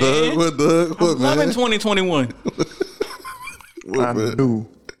 2021, man. What, I'm loving 2021. I knew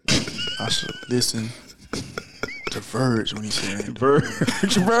I should listen to Verge when he said Verge.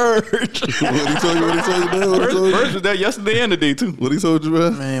 What he told you, Verge was there yesterday and today too. What he told you,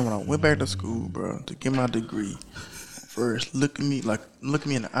 man? Man, when I went back to school, bro, to get my degree, Verge look me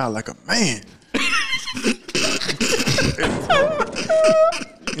in the eye like a man.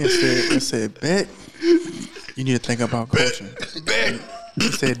 It said, Beck, you need to think about coaching. Beck. He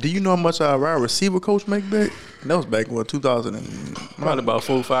said, do you know how much our receiver coach make back? And that was back in 2000 and Probably about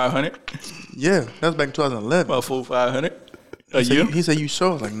 400-500. yeah, that was back in 2011. About 400-500 a year. He said, you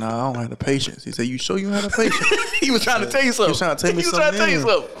sure? I was like, nah, I don't have the patience. He said, you sure you don't have the patience? He was trying to tell you something. He was trying to tell me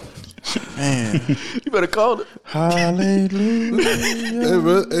something. Man, You better call it. hallelujah.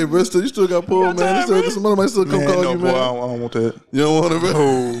 Hey, bro, you still got pulled, man. Somebody might still come call no, you, boy, man. I don't want that. You don't want it, bro?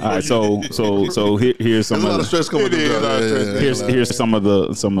 All right, so here's some There's a lot of of stress coming It is a lot of stress. here's some of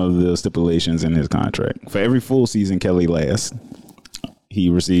the stipulations in his contract. For every full season Kelly lasts, he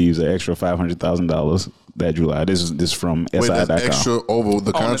receives an extra $500,000 that July. This is from Wait, that's SI.com. extra over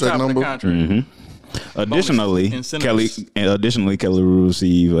the contract number? Additionally, Kelly will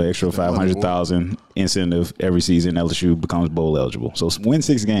receive an extra $500,000 incentive every season LSU becomes bowl eligible. So win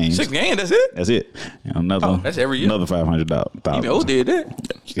 6 games. 6 games, that's it? That's it. And that's every year. Another $500,000. Even O did that.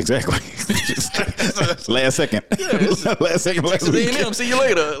 Exactly. Last second. Last second. Last week. A&M, see you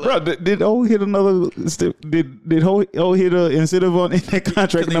later. Bro, did O hit another? Did O hit an incentive on in that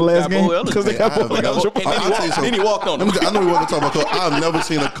contract in the last game? Because they got bowl eligible. And he walked on them. I know we want to talk about coach. I've never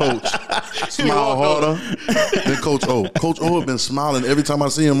seen a coach smile harder than Coach O. Coach O has been smiling every time I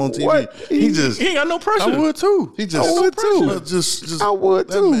see him on TV. What? He ain't got no pressure. I would too. He just, I would too. Just I would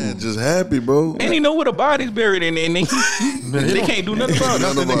that too. man just happy, bro. And he know where the body's buried in, and they can't do nothing about it.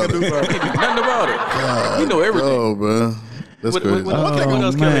 Nothing they can do about it. Nothing about it. He know everything. Oh, man. That's crazy. What else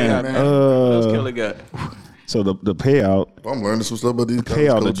Kelly got, man? What else Kelly got? So the payout. I'm learning some stuff about these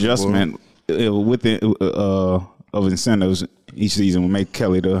Payout coaches, adjustment of incentives each season will make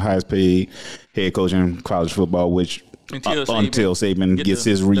Kelly the highest paid head coach in college football, which until Saban gets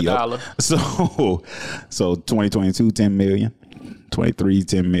his re-up. So 2022, $10 million. 23,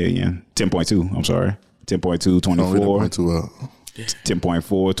 $10 million. 10.2, I'm sorry. 10.2, 24.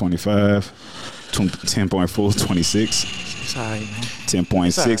 10.4, 25. 10.4, 26. Sorry, man.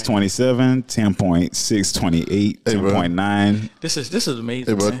 10.6, 27. 10.6, 28. 10.9. This is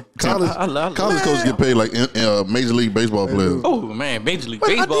amazing. Hey, bro, man. college coaches get paid like Major League Baseball players. Oh man, Major League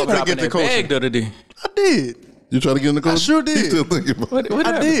Baseball dropping that bag the other day. I did. You try to get in the coach? I sure did. He's still thinking about it. What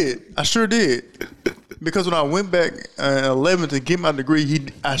I did. I sure did. Because when I went back in 11 to get my degree,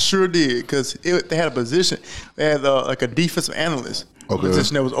 I sure did, because they had a position. They had like a defensive analyst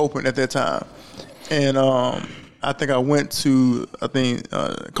position that was open at that time. And I think I went to,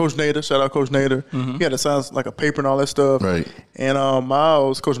 Coach Nader, shout out Coach Nader. Mm-hmm. He had to sign like a paper and all that stuff. Right. And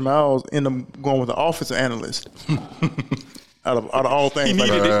Coach Miles ended up going with the offensive analyst. Out of all things, he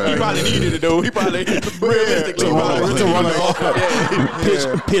needed it. He probably needed it though. He probably realistically to run the ball.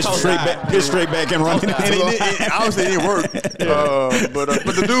 Pitch straight back and run. And obviously it didn't work. But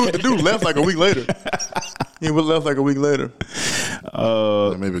the dude left like a week later. He left like a week later.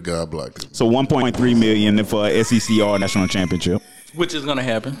 Maybe God blocked him. So $1.3 million for SEC National Championship, which is gonna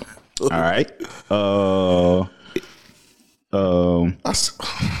happen. All right.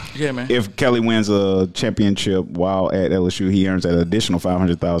 Yeah, man. If Kelly wins a championship while at LSU, he earns an additional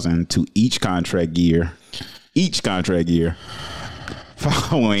 $500,000 to each contract year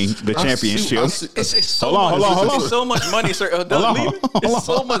following the championship. It's so much money. It's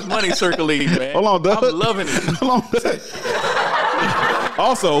so much money circulating, man. Hold on, Doug. I'm loving it. Hold on, Doug.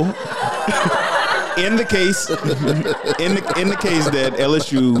 Also, in the case that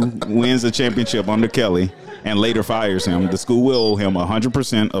LSU wins a championship under Kelly and later fires him, the school will owe him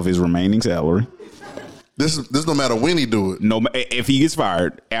 100% of his remaining salary. This no matter when he do it. No, if he gets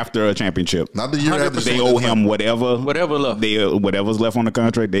fired after a championship, not the year after. They owe him whatever's left on the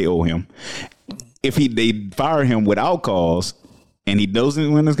contract. They owe him. If they fire him without cause and he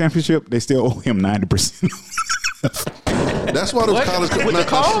doesn't win this championship, they still owe him 90%. That's why those college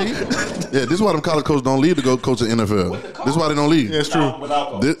coaches. This is why them college coaches don't leave to go coach the NFL. This is why they don't leave. Yeah, it's true.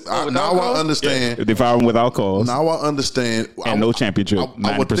 Now I understand. Yeah, they fire him without cause. Now I understand. And no championship. 90%.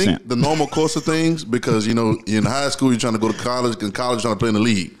 I would think the normal course of things, because in high school you're trying to go to college, and college you're trying to play in the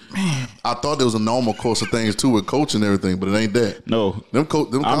league. Man. I thought there was a normal course of things too with coaching and everything, but it ain't that. No, I'm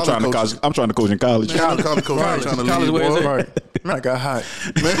trying to coach in college. Man, college coach trying to leave. Right. Man, I got hot.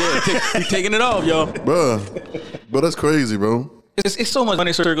 Man, he's taking it off, y'all. Bruh, but that's crazy, bro. It's so much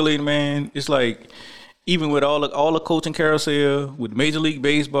money circulating, man. It's like, even with all the coaching carousel, with Major League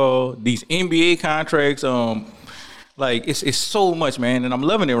Baseball, these NBA contracts, like it's so much, man. And I'm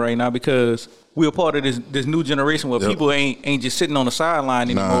loving it right now because we're a part of this new generation where people ain't just sitting on the sideline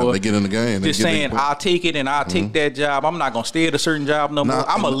anymore. Nah, they get in the game. Just saying, I'll take it and I'll take that job. I'm not gonna stay at a certain job no more.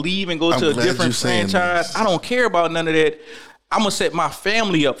 I'm gonna leave and go to a different franchise. I don't care about none of that. I'm going to set my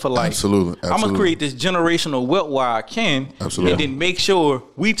family up for life. Absolutely. I'm going to create this generational wealth while I can. Absolutely. And then make sure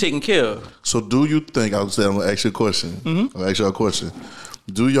we taken care of. So do you think, I'm going to ask you a question. Mm-hmm. I'll ask you a question.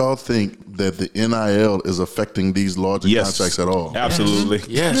 Do y'all think that the NIL is affecting these larger contracts at all? Absolutely.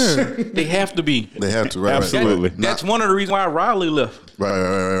 Yes. They have to be. They have to, right? Absolutely. That's one of the reasons why Riley left.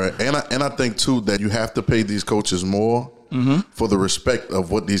 Right. And I think, too, that you have to pay these coaches more. Mm-hmm. For the respect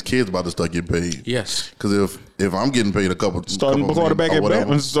of what these kids about to start getting paid. Yes. Because if I'm getting paid starting quarterback at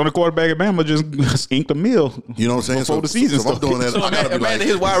Bama just inked a meal. You know what I'm saying? Before the season so if I'm doing that, I gotta be like,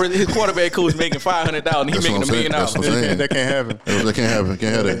 his quarterback coach making $500,000. He's making $1 million. That's what I'm saying. That can't happen. That can't happen.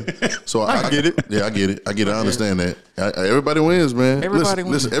 Can't have that. So I get it. Yeah, I get it. I understand that. Everybody wins, man.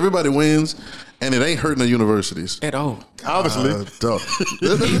 Listen, everybody wins. And it ain't hurting the universities at all. Obviously. Let's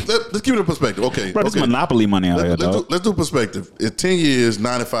keep it in perspective. Okay. Bro, it's monopoly money out here, dog. Let's do perspective. In 10 years,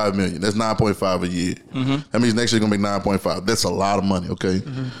 $95 million. That's 9.5 a year. Mm-hmm. That means next year going to make 9.5. That's a lot of money, okay?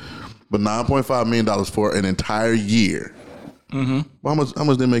 Mm-hmm. But $9.5 million for an entire year. Mm-hmm. Well, how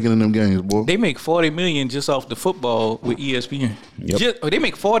much they making in them games, boy? They make $40 million just off the football with ESPN. Yep. They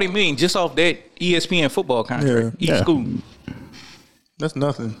make $40 million just off that ESPN football contract. Each school. That's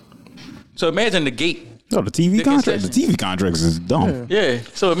nothing. So imagine the gate. No, the TV contract. The TV contracts is dumb. Yeah.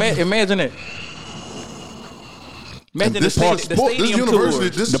 So imagine it. Imagine this the stadium tour.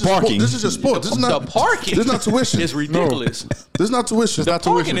 The parking. This is just sport. This is not the parking. This is not tuition. It's ridiculous. This is not tuition. The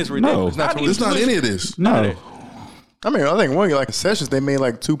parking is ridiculous. No. It's not any of this. No. I mean, I think one year, like concessions, they made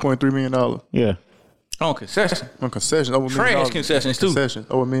like $2.3 million. Yeah. On concessions. On concessions, over $1 million. Trash concessions too. Concessions,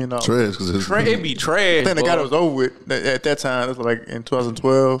 over $1 million. Trash. It'd be trash. I think the guy that was over with at that time, it was like in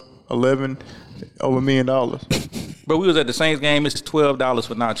 2012, 11, over $1 million. But we was at the Saints game. It's $12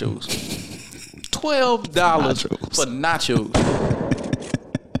 for nachos. $12 for nachos.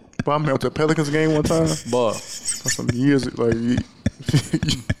 But I remember the Pelicans game one time. Boy, some years like.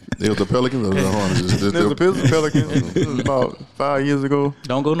 They was the Pelicans or the Hornets? It was the Pelicans. It was about 5 years ago.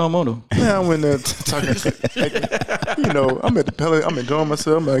 Don't go no more though. Man, I went there talking. You know, I'm at the pellet. I'm enjoying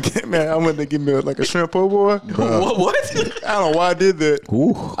myself. I'm like, man, I went to give me a shrimp po' boy. What? I don't know why I did that.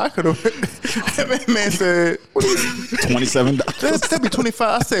 Ooh. I could have. That man said, $27. That'd be 25.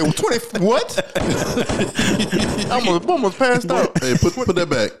 I said, 20. What? I almost passed out. Hey, put that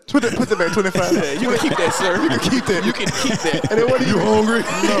back. Put that back 25. Yeah, you can keep that, sir. You can keep that. You can keep that. And then what? You hungry?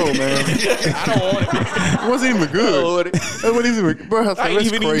 No, man. I don't want it. It wasn't even good. Oh, It wasn't even. Bro, I ain't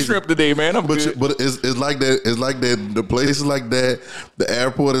even eating shrimp today, man. I'm good. But it's like that. It's like that. The place is like that. The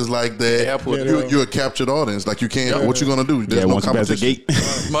airport is like that. The airport, You're a captured audience. Like you can't. What you gonna do? There's no once you pass the competition.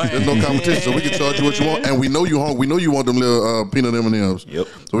 gate. There's no competition, so we can charge you what you want, and we know you hungry. We know you want them little peanut M&Ms. Yep.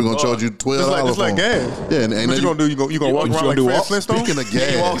 So we're gonna charge you $12. It's like gas. Yeah, and What you gonna do? You gonna walk around like Fred Flintstone? Speaking of You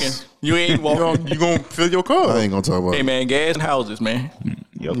ain't walking. gas, You ain't walking. You gonna fill your car? I ain't gonna talk about. Hey, man, gas and houses, man.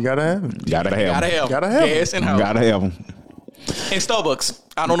 Yep. You gotta have it. Gotta have Gotta them. have Gotta have gas and houses. Gotta have them. And Starbucks.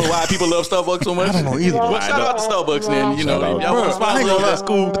 I don't know why people love Starbucks so much. I don't know either. Well, shout out to Starbucks then. You know, Shout out. y'all want to I ain't sponsor gonna that's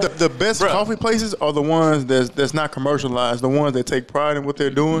cool. The best coffee places are the ones that's not commercialized. The ones that take pride in what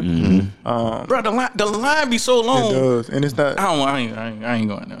they're doing. Bro, the line be so It long. does, and it's not. I ain't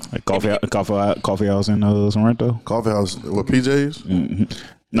going there. Like coffee house in Sorrento. Coffee house. What PJs?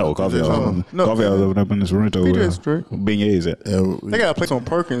 No, coffee house. No. Coffee house up in Sorrento. PJ's straight. Beignets at. They got a place on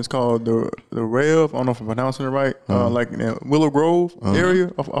Perkins called the Rev. I don't know if I'm pronouncing it right. Like in the Willow Grove area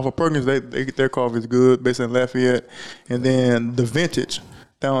off of Perkins. Their coffee is good, based in Lafayette. And then the Vintage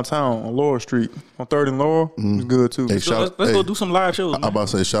downtown on Laurel Street on 3rd and Laurel is good too. Hey, So let's go do some live shows. I'm about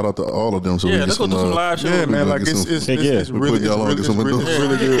to say shout out to all of them. So Yeah, we let's go do some live shows. Yeah, man, we like get it's some- Yeah. really, We put y'all on, get some windows.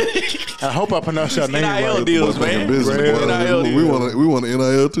 really good. I hope I pronounced your name NIL right. deals, Fucking man. business, Right. boy. NIL We want an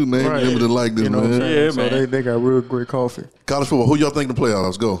NIL too, name Right. limited like this, You know what I'm man. saying? Yeah, So man. they got real great coffee. College football. Who y'all think the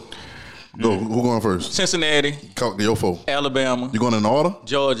playoffs? Go. Who going first? Cincinnati, Your four. Alabama, You going in order?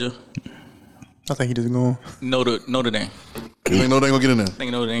 Georgia, I think he just going. Notre Dame. You think no they gonna get in there? I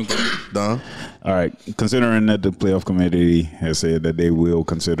think Notre Dame. Don. All right. Considering that the playoff committee has said that they will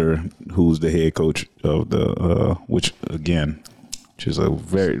consider who's the head coach of the, which is a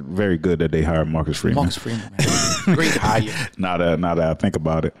very, very good that they hired Marcus Freeman. Marcus Freeman, man. Great hire. Now that I think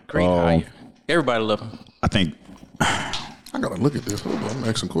about it, Great hire. Everybody love him. I think I gotta look at this. Hold on, I'm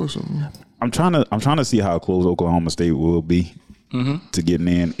asking questions. I'm trying to see how close Oklahoma State will be to getting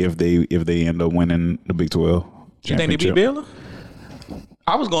in if they end up winning the Big 12 You think they beat Baylor?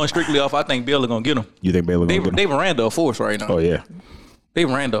 I was going strictly off. I think Baylor gonna get them. You think Baylor gonna get them? They Miranda a force right now. Oh yeah, They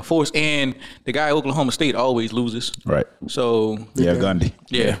Miranda a force, and the guy at Oklahoma State always loses. right. So Yeah, Gundy.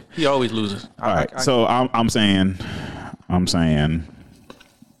 yeah, he always loses. All right. So I'm saying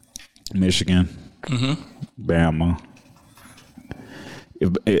Michigan, Bama.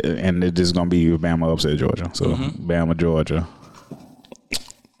 And this is gonna be Bama upset Georgia. So Bama, Georgia,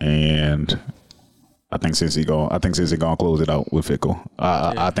 and I think Cincy gonna close it out with Fickle.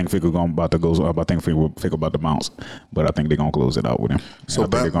 I think Fickle about to go. I think Fickle about to bounce, but I think they're gonna close it out with him. So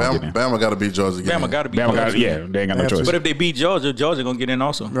Bama got to beat Georgia again. Bama got to beat Bama Georgia. got, yeah, they ain't got no choice. But if they beat Georgia, Georgia gonna get in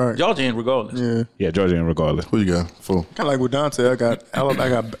also. Right. Georgia in regardless. Yeah. Georgia in regardless. Who you got? Four. Kind of like with Dante, I got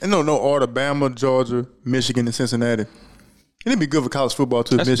no order: Bama, Georgia, Michigan, and Cincinnati. And it'd be good for college football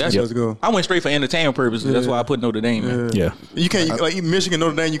too. If Michigan does go. I went straight for entertainment purposes. That's why I put Notre Dame. Man. Yeah. You can't like Michigan,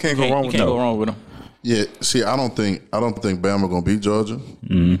 Notre Dame. You can't go wrong You with can't them. go wrong with them. Yeah. See, I don't think Bama gonna beat Georgia.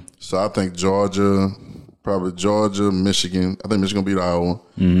 So I think Georgia, probably Georgia, Michigan. I think Michigan gonna beat Iowa.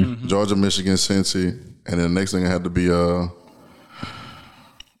 Georgia, Michigan, Cincy, and then the next thing I had to be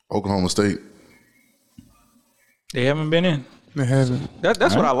Oklahoma State. They haven't been in. They haven't.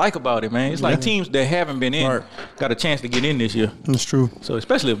 That's what I like about it, man. It's like teams that haven't been in got a chance to get in this year. That's true. So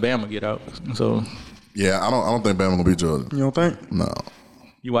especially if Bama get out. So Yeah, I don't think Bama gonna beat Georgia. You don't think? No.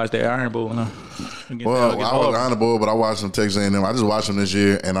 you watch that Iron Bowl, huh? Well, I was on the board, but I watched some Texas A&M. I just watched them this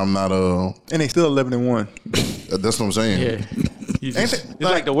year, and I'm not And they still 11-1. That's what I'm saying. Yeah. It's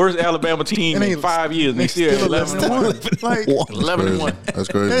like the worst Alabama team in 5 years. And they still 11-1. Like 11-1. That's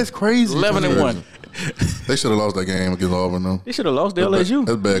crazy. that's crazy. 11-1. They should have lost that game against Auburn, though. They should have lost to LSU.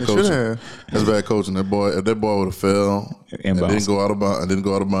 That's bad They coaching. should have. That's bad coaching. That boy would have fell and didn't go out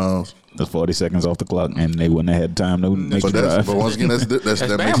of bounds. That's 40 seconds off the clock, and they wouldn't have had time to make the drive. But once again, that makes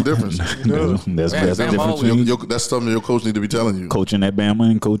a difference. That's the Bama difference always- between That's something your coach need to be telling you. coaching at Bama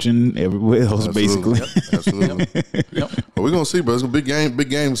and coaching everywhere else, Absolutely. basically. Absolutely. Yep. But we're gonna see, bro. It's gonna be big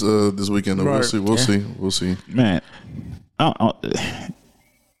games this weekend. Though. Right. We'll see. Man,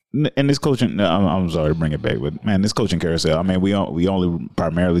 and this coaching, I'm sorry to bring it back, but man, this coaching carousel. I mean, we only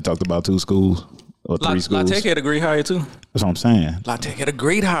primarily talked about 2 schools or 3 schools. La Tech had a great hire too. That's what I'm saying. La Tech had a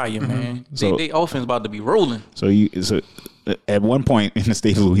great hire, man. So- They offense about to be rolling. So at one point in the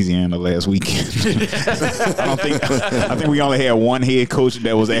state of Louisiana last weekend. I think we only had one head coach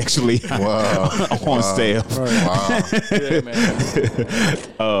that was actually on staff. Wow. Yeah, man.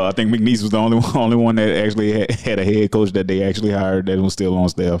 I think McNeese was the only one that actually had a head coach that they actually hired that was still on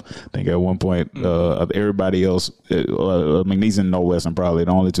staff. I think at one point, everybody else, McNeese and Northwestern probably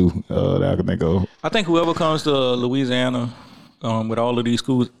the only two that I can think of. I think whoever comes to Louisiana with all of these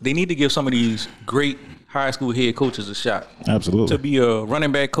schools, they need to give some of these great high school head coaches a shot. Absolutely. To be a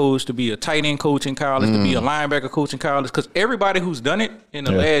running back coach, to be a tight end coach in college, to be a linebacker coach in college. Because everybody who's done it in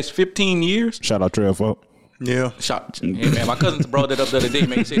the last 15 years. Shout out Trev Falk. Yeah. Hey, man, my cousin brought that up the other day,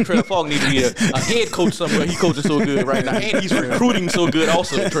 man. He said Trev Falk needs to be a head coach somewhere. He coaches so good right now. And he's recruiting so good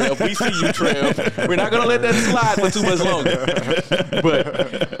also, Trev. We see you, Trev. We're not going to let that slide for too much longer.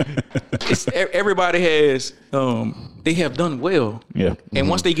 But everybody has, they have done well. Yeah. And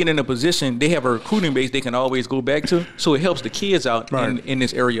once they get in a position, they have a recruiting base they can always go back to. So it helps the kids out in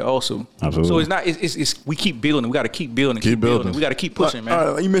this area also. Absolutely. So it's not, it's we keep building. We got to keep building. Keep building. We got to keep pushing,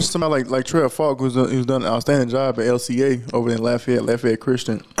 man. You mentioned somebody like Trev Falk, who's done an outstanding job at LCA over in Lafayette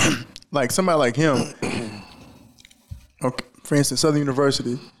Christian. Like somebody like him, okay, for instance, Southern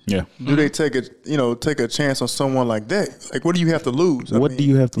University. Yeah. Do they take a chance on someone like that? Like, what do you have to lose? What do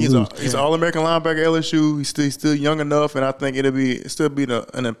you have to lose? He's an All-American linebacker at LSU. He's still young enough, and I think it'll still be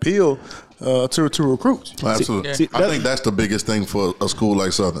an appeal to recruits. Absolutely. I think that's the biggest thing for a school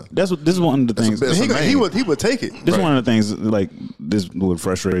like Southern. This is one of the things. He would take it. This is one of the things. Like this, what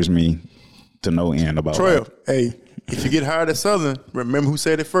frustrates me to no end about Trev. Hey, if you get hired at Southern, remember who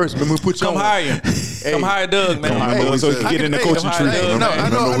said it first. Remember who put you on. Come hire him. Hey. Come hire Doug, man. so you can get in the coaching tree.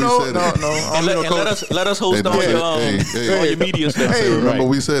 Let us host all your media stuff. Hey, remember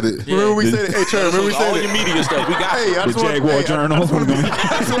we said it. Remember we said it. Hey, Trev, remember we said it. All your media stuff. We got the Jaguar Journal.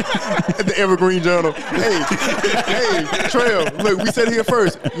 The Evergreen Journal. Hey, Trev, look, we said it here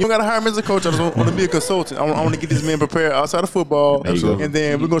first. You don't got to hire him as a coach. I just want to be a consultant. I want to get this man prepared outside of football. And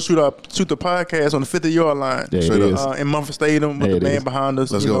then we're going to shoot the podcast on the 50-yard line. In Mumford Stadium with the band behind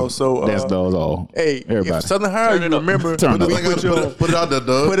us. Let's go. So that's those all. Hey, everybody. If Southern hired you, remember, put it out there,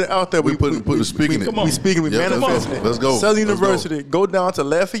 Doug. Put it out there. We speaking it. We speaking. We manifesting it. Let's go. Southern University. Go down to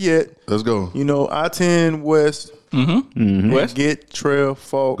Lafayette. Let's go. I-10 West. West. Get Trev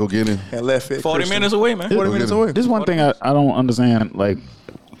Falk. Go get him. And Lafayette. 40 minutes away, man. 40 minutes away. This is one thing I don't understand. Like,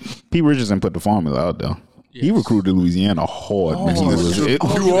 Pete Richardson put the formula out there. Yes. He recruited Louisiana hard.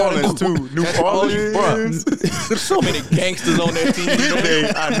 New Orleans too. New Orleans. There's so many gangsters on that team.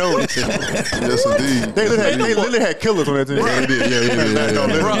 I know. Yes, indeed. They literally had killers on that team. Yeah, they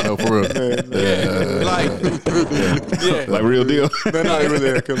did. No, for real. Like real deal. They really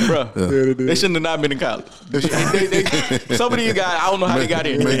had killers. Bro, they shouldn't have not been in college. Some of these guys, I don't know how they got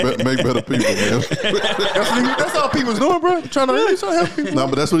in. Make better people, man. That's all people's doing, bro. Trying to help people. No,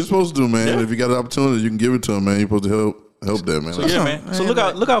 but that's what you're supposed to do, man. If you got an opportunity, you can give it to them, man. You're supposed to help that, man. So yeah, man. So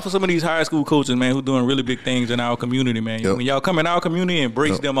look out for some of these high school coaches, man, who doing really big things in our community, man. When y'all come in our community,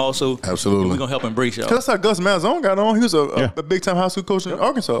 embrace them also. Absolutely. We're gonna help embrace y'all. That's how Gus Malzahn got on. He was a big time high school coach in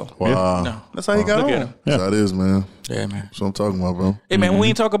Arkansas. Wow. No. That's how he got on. That's how it is, man. Yeah, man. That's what I'm talking about, bro. Hey, man, we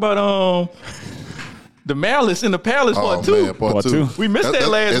ain't talk about the Malice in the Palace part 2. Man, part 2. We missed that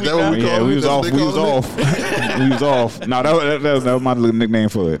last week. Is that what we call it? We was off. We was off. No, that was my little nickname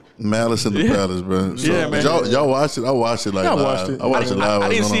for it. Malice in the Palace, bro. So, yeah, man. Y'all watched it? I watched it live. I watched it live. I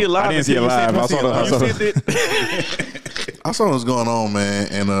didn't see it live. I didn't see it live. I saw what's going on, man,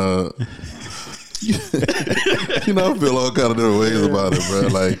 and I feel all kind of different ways about it, bro.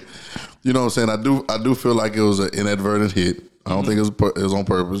 Like, you know what I'm saying? I do feel like it was an inadvertent hit. I don't think it was on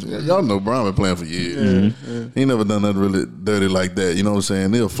purpose. Y'all know Brian been playing for years. He never done nothing really dirty like that. You know what I'm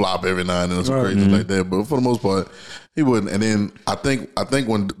saying? He'll flop every now and then or some crazy like that. But for the most part, he wouldn't. And then I think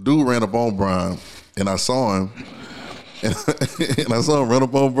when dude ran up on Brian and I saw him, and I saw him run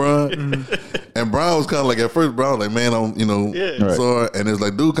up on Brian, and Brian was kind of like, at first Brian was like, man, I'm, sorry, and it's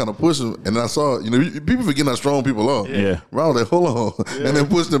like, dude kind of pushed him, and I saw, people forgetting how strong people are. Yeah. Brian was like, hold on, and then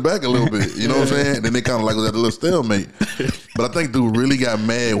pushed him back a little bit, you know what I'm saying? And then they kind of like was at a little stalemate. But I think dude really got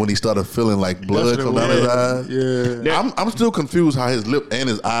mad when he started feeling like blood come down his eyes. Yeah. I'm still confused how his lip and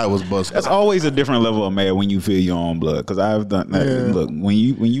his eye was busted. That's always a different level of mad when you feel your own blood. Because I've done that. Yeah. Look, when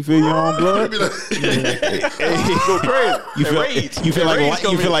you feel your own blood, Go crazy. you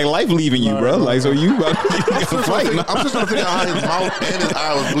feel like life leaving you, bro. Like, so you got to fight. I'm just trying to figure out how his mouth and his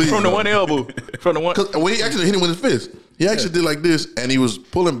eye was bleeding. From the one elbow. Because when he actually hit him with his fist, he actually did like this, and he was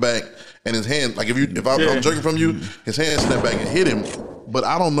pulling back, and his hand, like if I'm jerking from you, his hand snapped back and hit him. But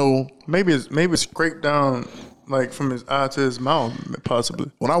I don't know. Maybe it's scraped down like from his eye to his mouth,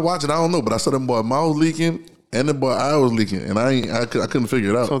 possibly. When I watch it, I don't know. But I saw that boy mouth leaking, and the boy eye was leaking, and I couldn't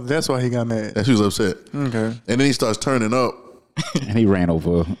figure it out. So that's why he got mad. And she was upset. Okay. And then he starts turning up. And he ran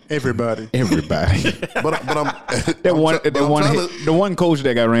over everybody. But the one coach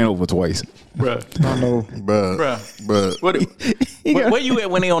that got ran over twice. Bruh. I know. Bruh. Where you at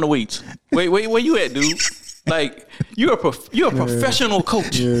when they on the weights? Where you at, dude? Like you're a professional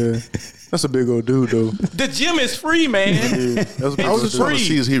coach. Yeah. That's a big old dude, though. The gym is free, man. I was just trying to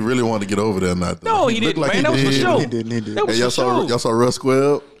see if he really wanted to get over there or not. No, he didn't, man. That was for sure. He didn't. That was y'all saw Russ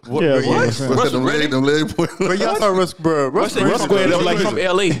Square? What? Them leg points. But y'all saw Russ, bro. Russ squared up like from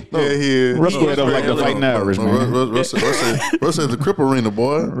LA. Yeah, he Russ squared up like the Fighting Irish, man. Russ had the Crip Arena,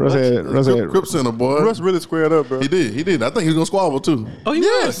 boy. Russ had Crip Center, boy. Russ really squared up, bro. He did. I think he was gonna squabble too. Oh, he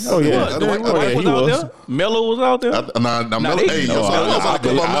was. Oh yeah. He was. Melo was out there. Melo. Hey,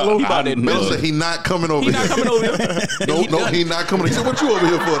 Melo said he not coming over here. He not coming over here. No, he not coming. He said, "What you over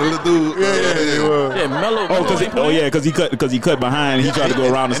here for, the little dude?" Yeah, Melo. Because he cut behind. He tried to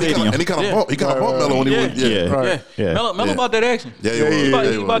go around the stadium. And he kind of bumped Melo when he went. Yeah. Melo about that action. Yeah, he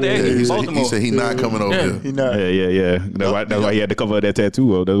about that action. He said he not coming over here. He not. Yeah. That's why he had to cover that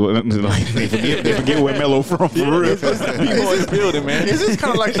tattoo. They forget where Melo from for real. He going building, man. Is this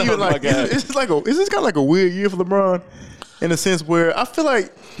kind of like is this kind of like a weird year for LeBron in a sense where I feel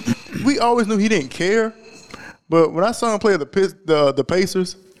like we always knew he didn't care, but when I saw him play the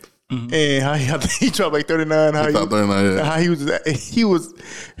Pacers. Mm-hmm. And how he dropped like 39. How he was.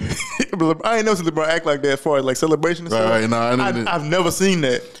 I ain't never seen LeBron act like that as far as like celebration and stuff. Right, no, I've never seen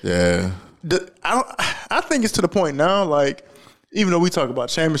that. Yeah. I think it's to the point now. Like, even though we talk about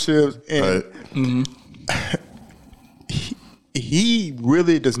championships, and he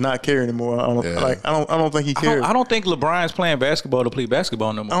really does not care anymore. I don't think he cares. I don't think LeBron's playing basketball to play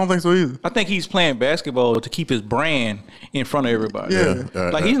basketball no more. I don't think so either. I think he's playing basketball to keep his brand in front of everybody. Yeah.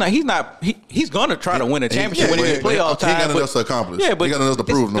 He's gonna try to win a championship when it's playoff time. He got enough to accomplish. Yeah, but he got enough to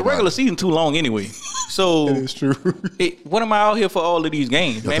prove. The regular season too long anyway. So that is true. What am I out here for all of these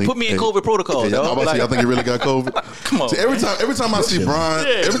games, man? Put me in COVID protocol, dog. I think he really got COVID. Come on. See, every time I see Brian,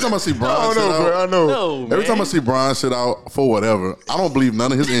 I know. Every time I see Brian sit out for whatever, I don't believe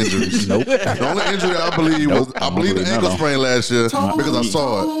none of his injuries. Nope. The only injury I believe was the ankle sprain last year because I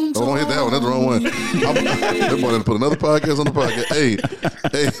saw it. Don't hit that one. That's the wrong one. That boy done put another podcast on the podcast. Hey,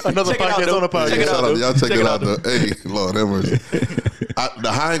 another podcast on the podcast. Shout out, y'all check it out. Hey, Lord have mercy.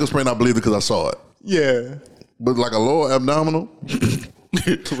 The high ankle sprain I believe because I saw it. Yeah. But like a lower abdominal.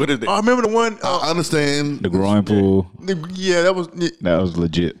 What is it? I remember the one. I understand the groin pull. That was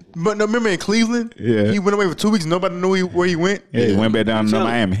legit. But no, remember in Cleveland? Yeah. He went away for 2 weeks. Nobody knew where he went. Yeah, he went back down to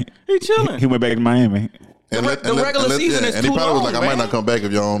Miami. He chilling. He went back to Miami. The regular season is too long. And he probably was like, I might not come back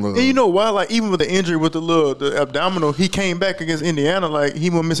if y'all don't. And you know why? Like even with the injury with the abdominal, he came back against Indiana like he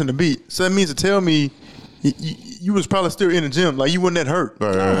wasn't missing a beat. So that means to tell me you was probably still in the gym, like you wasn't that hurt.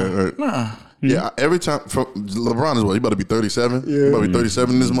 Right. Nah. Yeah, every time LeBron is what? He about to be 37. Yeah. He about to be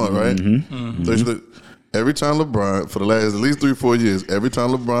 37 this month, right? Mm-hmm. Every time LeBron for the last at least 3-4 years, every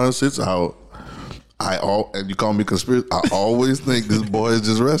time LeBron sits out, and you call me conspiracy. I always think this boy is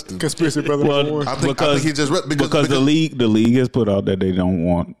just resting. Conspiracy brother. Well, I think he just resting because the league has put out that they don't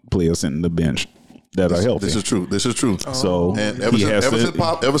want players sitting the bench that are healthy. This is true. So and ever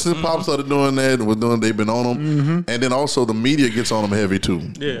since Pop started doing that and was doing, they've been on him. Mm-hmm. And then also the media gets on him heavy too.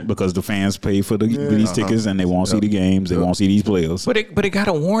 Yeah, because the fans pay for these tickets and they won't see the games. They won't see these players. But it got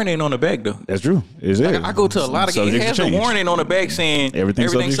a warning on the back though. That's true. Is it? I go to a lot of games. It has a warning on the back saying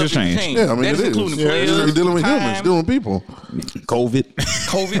everything's subject to change. Yeah, I mean it is. Including players. You're dealing with humans, dealing with people. COVID.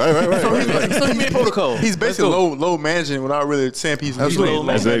 Right. So he protocol. He's basically low managing without really saying he's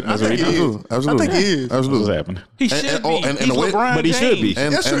absolutely. I think he is. Absolutely. He should be. He's LeBron but he should be.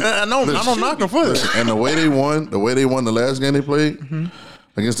 That's true. I don't knock him for that. And the way they won the last game they played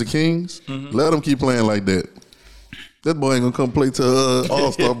against the Kings, let them keep playing like that. That boy ain't gonna come play till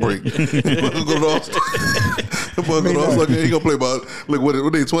All-Star break. That boy go to All-Star game. He gonna play about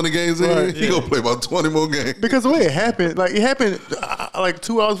what they 20 games in? Right, he gonna play about 20 more games. Because the way it happened like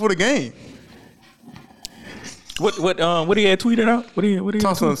 2 hours before the game. What he had tweeted out? What he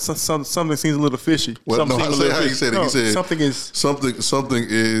something seems a little fishy. Well, no, I say how he said it. He said something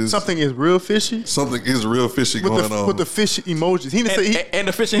is real fishy. Something is real fishy going on with the fish emojis. He didn't say and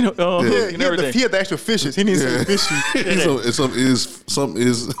the fishing. He had the actual fishes. He didn't say fishy. Something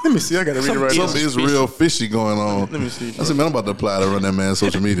is. Let me see. I gotta read it right now. Something is real fishy going on. Let me see. I said, man, I'm about to apply to run that man's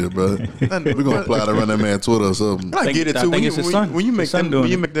social media, bro. We're gonna apply to run that man's Twitter or something. I get it too. When you make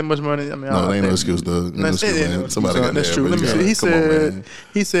that much money, I mean, no, there ain't no excuse, Doug. Somebody that's true. Let me see.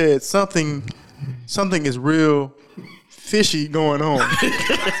 He said something is real fishy going on.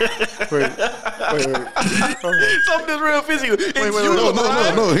 wait. Something's real fishy. No.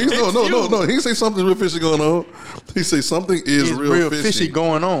 He say something's real fishy going on. He say something is real fishy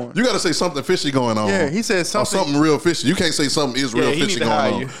going on. You got to say something fishy going on. Yeah, he said something. Or something real fishy. You can't say something is real fishy going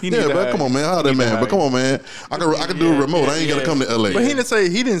on. Yeah, but come on, man. How that man? But come on, man. I can do a remote. I ain't got to come to LA. But he didn't say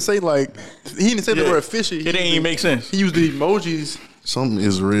the word fishy. It didn't even make sense. He used the emojis. Something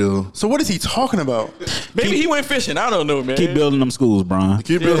is real. So what is he talking about? Maybe he went fishing. I don't know, man. Keep building them schools, Brian.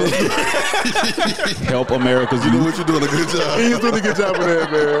 Keep building. Help America's You know youth. what you're doing a good job. He's doing a good job with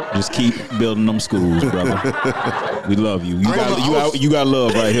that, man. Just keep building them schools, brother. We love you. You got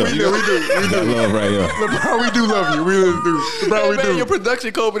love right here. We do. You got love right here. LeBron, we do love you. We really do. LeBron, we do. Your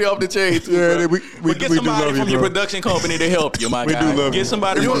production company off the chain too. Yeah, we get do somebody love you, from your bro. production company to help you, my We guy. do love Get you.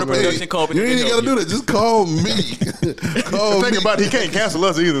 somebody from the production company. You ain't got to do that. Just call me. The thing about it, he can't cancel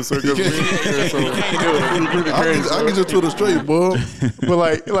us either. So He can't do it. I get your Twitter straight, boy. But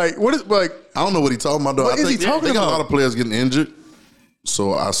like, what is like? I don't know what he talking about, though. What is he talking They got a about? lot of players getting injured.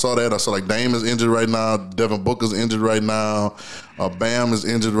 So I saw that. I saw like Dame is injured right now. Devin Booker's injured right now. Bam is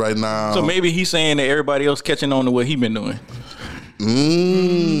injured right now. So maybe he's saying that everybody else catching on to what he been doing.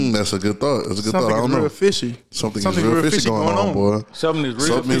 That's a good thought. That's a good thought. I don't Something know. real fishy. Something is real fishy going on, boy. Something is real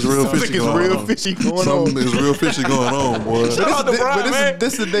Something is fishy. real fishy going on. Something is real fishy going on. Something is real fishy going on, boy. Shout out to Brian, man.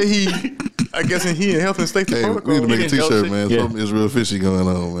 This is the day he, I guess, he in health and safety Hey, we protocol. need to make a He didn't t-shirt, help man. it. Something is real fishy going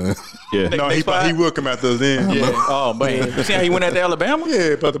on, man. Yeah. No, he will come after us then. Yeah. Oh man. You see how he went at the Alabama?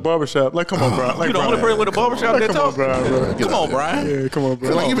 Yeah, about the barbershop. Like, come on, Brian. Like, You the only person with a barbershop that Come on, talk? Brian. Bro. Come on, Brian. Yeah, come on,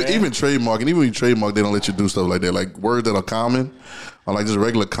 Brian. Like even trademark, and even when you trademark, they don't let you do stuff like that. Like words that are common, or like just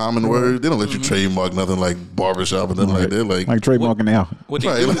regular common words, they don't let you trademark nothing like barbershop or nothing like that. Like trademarking now. What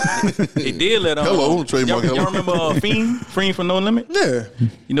they do? They did let him. Hello, trademark. Y'all remember Fiend from No Limit? Yeah.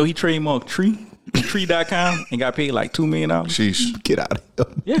 You know he trademarked Tree.com and got paid like $2 million. sheesh. Get out of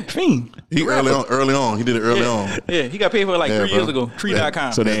here. Yeah, Fiend. He early on. He did it early on. Yeah, he got paid for it like Yeah, 3 years bro. ago.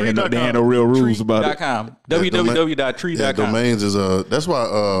 Tree.com. So they ain't no real rules about it. Tree.com. Yeah, www.tree.com. domains is that's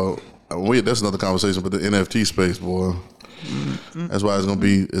why that's another conversation, but the NFT space, boy. That's why it's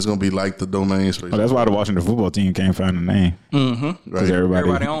gonna be like the domain space. Oh, that's why the Washington football team can't find a name. Right.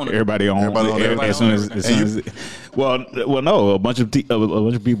 Everybody own it. Everybody own it. As soon as well, no, a bunch of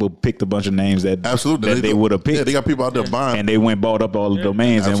people picked a bunch of names that Absolutely they would have picked. Yeah, they got people out there buying. And they went and bought up all the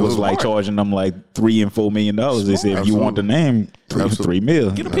domains and was Absolutely. like charging them like $3 and $4 million. They said if you want the name, $3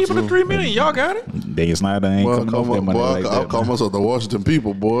 million. Get the people to $3 million. Y'all got it. Dan Snyder ain't Well, coming off that money like I'll that. call myself the Washington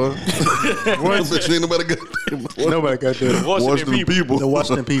people, boy. Ain't nobody got Nobody got that. Washington people. The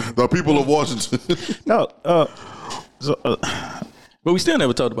Washington people. The people of Washington. No, But we still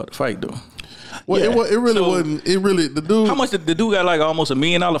never talked about the fight though. Well, Yeah. it really So- wasn't. It really the dude. How much did the dude got like almost $1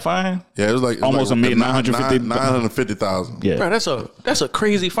 million fine? Yeah, it was like Almost a million, 950,000. yeah. Bro, that's a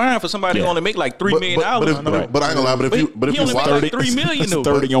crazy fine for somebody who Yeah. only make like $3 million. But I ain't gonna lie. But if he you only make watch, like $3 million though.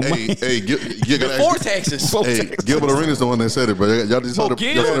 30 on money. hey, Before taxes. Hey, Gilbert Arenas the one that said it, bro. Y'all just saw the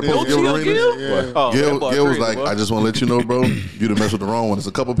Gil? y'all saw the post Don't Gilbert chill, Arenas? Gil? Oh, that Gil boy was crazy, like, boy. I just want to let you know, bro, you done messed with the wrong one. There's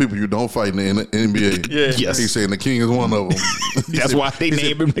a couple people you don't fight in the NBA. Yeah. Yes. He's saying the King is one of them. That's why they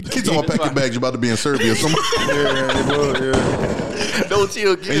named him the He's King. talking about pack your bags. You about to be in Serbia. Don't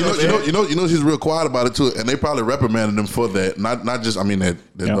chill, And Gil. you know she's real quiet about it too, and they probably reprimanded him for that. Not just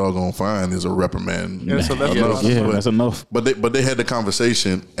that doggone fine is a reprimand. Yeah, so that's enough. Yeah, But- that's enough. But they had the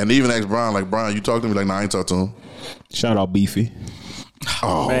conversation, and they even asked Brian, like, Brian, you talk to me? Like, nah, I ain't talk to him. Shout out Beefy.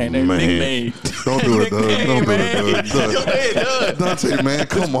 Oh Man, that nickname. Don't do it, Doug. Don't do it, Doug. Yo, hey, Doug. Dante, man,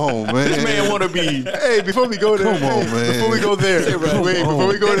 come on, man. This man want to be. Hey, before we go there, Come on, man. Before we go there, before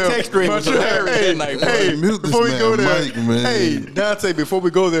we go That there, text string was hilarious that night, bro. hey, Mute this before we go man, there, Mike, man. hey, Dante, before we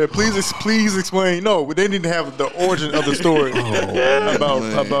go there, please explain. No, they need to have the origin of the story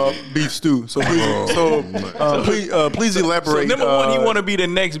about beef stew. So please So elaborate. number one, he want to be the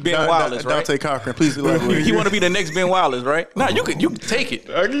next Ben Wallace, right? Dante Cochran, please elaborate. He want to be the next Ben Wallace, right? Nah, you can take it.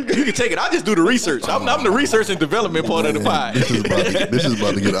 You can take it. I just do the research. I'm the research and development part of the pod. This is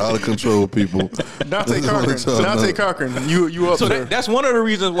about to get out of control, people. Dante This is what I'm talking Dante about. Cochran, you up So there? that's one of the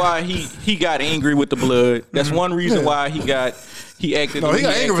reasons why he got angry with the blood. That's one reason why he acted. No, the he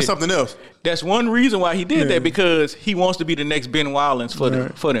way got angry for acted. something else. That's one reason why he did Yeah. that, because he wants to be the next Ben Wallace for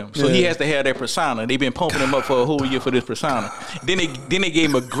them. So he has to have that persona. They've been pumping him up for a whole year for this persona. Then they gave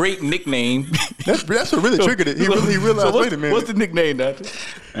him a great nickname. That's what really triggered it. He realized. So Wait a minute. what's the nickname, Dante?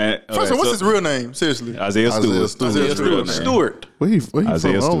 First of all, what's his real name? Seriously. Isaiah Stewart. Isaiah Stewart. Stewart. Where he from?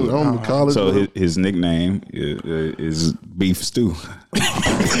 Isaiah Stewart. College. So his nickname is Beef Stew.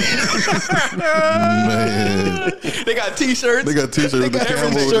 Man, They got T-shirts. they got T-shirts with the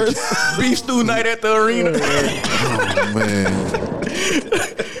Campbell. Beef stew night at the arena. Oh man.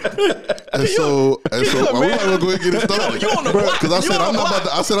 And so we might as well go ahead and get it started. You on the block. Because I said I'm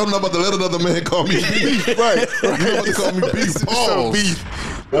not about to let another man call me beef. Right. You're about to call me beef. Pause. Beef.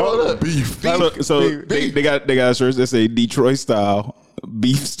 Beef. So they got shirts that say Detroit style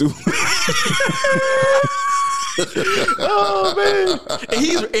beef stew. Oh man, and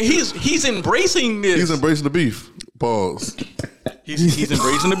he's embracing this. He's embracing the beef. Pause. He's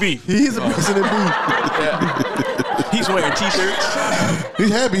embracing the beef. He's embracing the beef. Yeah. He's wearing T-shirts. He's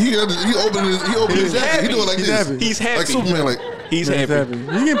happy. He opened his jacket. He doing like He's this. happy. He's happy. Like Superman. Like He's He's happy. happy.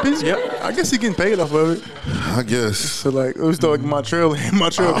 He getting paid. Yep. I guess he getting paid off of it. I guess. So like, it was still like Montreal Beefy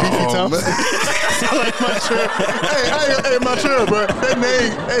Thompson. Like Montreal. Hey, Montreal, bro. That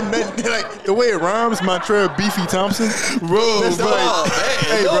name, like the way it rhymes, Montreal Beefy Thompson. Bro, That's bro. like,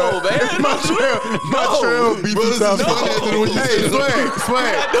 hey, bro. Montreal Beefy Bro, this is Thompson. funny after what you Hey,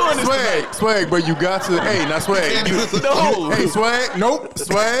 said. swag, bro. You got to. Hey, not swag. No. Hey, swag. Nope.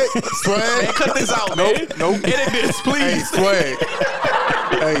 Swag. Man, cut this out, man. Nope. Edit this, Hey, please. swag.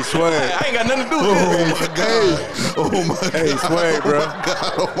 Hey, swag. I ain't got nothing to do with Oh this. my god. Oh my god. Hey, swag, bro.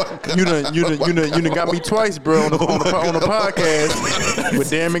 Oh my god. You done got me twice, bro, on the podcast with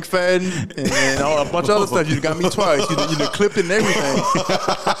Dan McFadden and a bunch of other stuff. You done got me twice. You done clipped it and everything.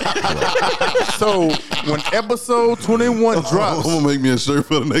 So when episode 21 drops, I'm gonna make me a shirt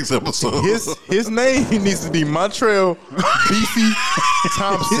for the next episode. his name needs to be Montreal Beefy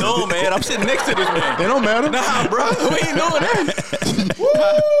Thompson. No, man. I'm sitting next to this man. They don't matter. Nah, bro. We ain't doing that.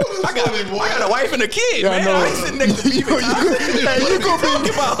 I got a wife and a kid, Yeah, I man. know. I ain't sitting next to Beefy Thompson. Hey, you gonna be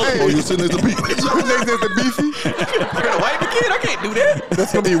Oh, you sitting at the beef. you next to Beefy? I got a wife and kid. I can't do that.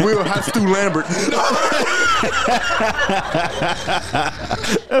 That's gonna be Will Hot Stew Lambert.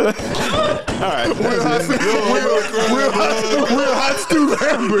 Will Hot Stew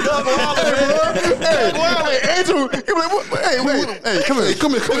Lambert. Hey, Angel. Hey, come here.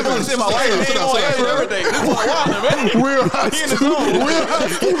 Come here. Sit my wife and everything. This is wild, man. Will Hot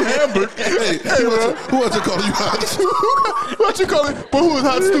Stew Lambert. Hey, who else you calling you hot? What you call it? But who is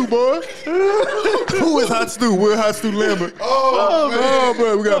Hot Stew, boy? Who is Hot Stew? Will Hot Stew Lambert. Oh,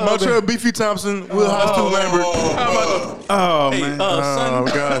 bro. We got Montreal Beefy Thompson, Will Hot Stew Lambert. Hey, son. Oh,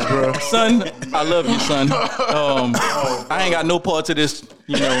 gosh, bro. Son, I love you, son. I ain't got no part to this,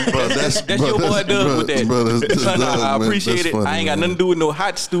 you know. That's your boy Doug with that. Son, I appreciate it. I ain't got nothing to do with no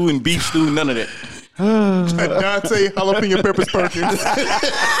hot stew and beef stew, none of that. Dante Jalapeno Peppers Perkins.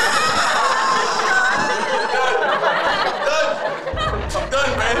 I'm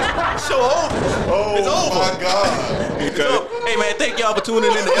done, man. Show over. It's over. Oh my god. So, hey, man, thank y'all for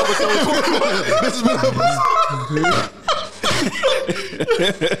tuning in to episode 2. This has been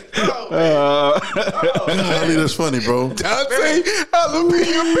I mean, that's funny, bro. Dante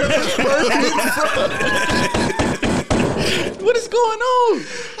Jalapeno Peppers Perkins. What is going on?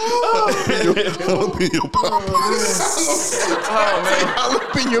 Jalapeno poppers.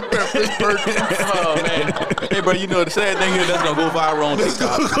 Jalapeno Peppers Perkins. Oh, man. Hey, bro, you know the sad thing here, that's going to go viral on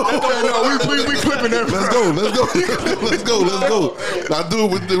TikTok. We clipping everything. Let's go. Now do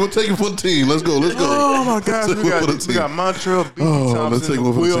it. We'll take it for the team. Let's go. Oh my gosh, we got Montreal Beefy let's take Thompson,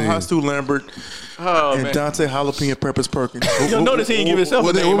 one for the Will team. Hot Stew Lambert, Oh, and man. Dante Jalapeno Peppers Perkins. You'll notice he didn't give himself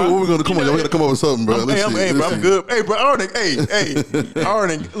a name. What we gonna come on? Y'all gotta come up with something, bro. Hey, I'm good. Hey, bro, Arnie,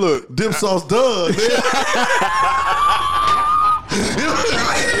 Arnie, look. Dip sauce done, man.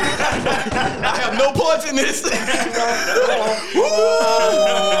 I have no parts in this.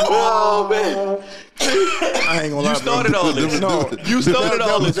 Oh, man. I ain't gonna lie. You started all this. No, You started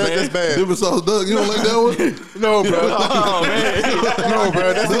all this, That's man. bad. Dip sauce done. You don't like that one? No, bro. Oh, man. No,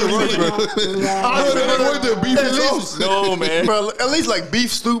 bro. That's too much, bro. Beef and sauce. No, man. Bro, at least like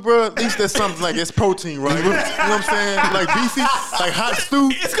beef stew, bro. At least there's something like it's protein, right? You know what I'm saying? Like beefy, like hot stew.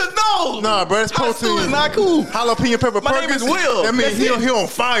 It's because no. Nah, bro, it's Hot protein. stew is not cool. Jalapeno pepper My name Perkins. is Will. That means That's he on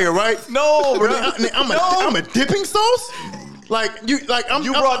fire, right? No, bro. I'm a dipping sauce. You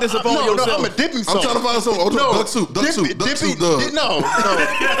brought this upon yourself. No, I'm a dipping sauce. I'm trying to find something. Duck soup. Duck soup. No.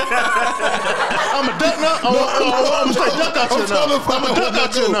 I'm a duck now. I'm a straight duck out here now. I'm a duck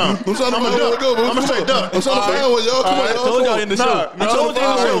out here now. I'm trying to find one. I'm a straight duck. I'm trying to find one, y'all. Come on, I told y'all in the show. I told y'all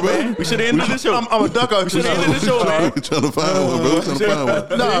in the show, man. We should have ended the show. I'm a duck out here Should have now. ended the show, man. We're trying to find one, bro. We're trying to find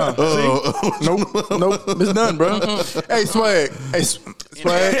one. Nah. Nope. It's done, bro. Hey, swag. Hey,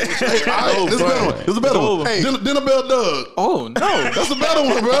 Swag. This is a better one. This is a better one. Hey. Dinner Bell Doug. Oh no, That's a better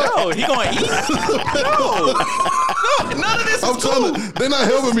one, bro. no, he gonna eat. No, none of this is cool. They're not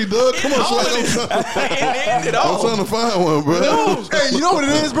helping me, Doug. Come on, Swag. I'm trying to find one, bro. No. Hey, you know what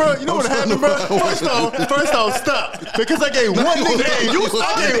it is, bro? You know what happened, bro? First off, stop. Because I gave one nickname.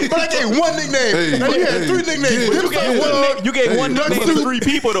 I gave one nickname. Now you had three nicknames. You gave one nickname to three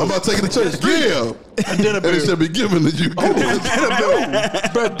people, though. I'm about to take it to church. Yeah. And it should be given to you.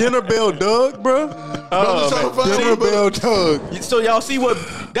 Bro, Dinner Bell Doug, bro. Dinner Bell Doug. So y'all see what?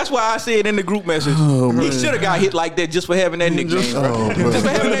 That's why I said in the group message. He should have got hit like that just for having that nickname, bro. Just for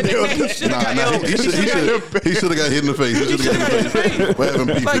having that nickname, he should have got hit. He should have got hit in the face. He should have got hit in the face for having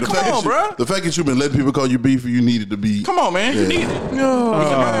beef. Like, come on, bro. The fact that you've been letting people call you beef, you needed to be. Come on, man. You need it. No,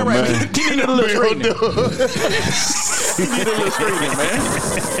 man. He needed a little straightening. He needed a little straightening, man.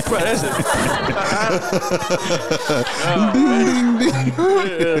 Bro, that's it.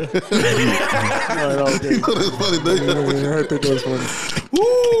 That's funny, I think that's funny.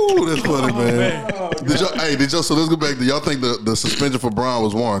 Ooh, that's funny, man. So let's go back. Do y'all think the suspension for Braun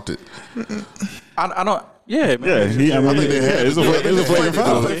was warranted? I don't. Yeah, man. Yeah, I think they had. It's a flagrant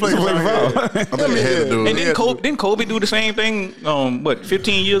foul. I think they had to do it. And didn't Kobe do the same thing?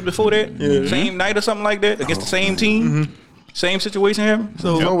 15 years before that, same night or something like that against the same team. Same situation happened.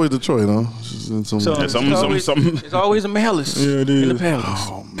 So it's always Detroit, huh? It's always a malice in the palace.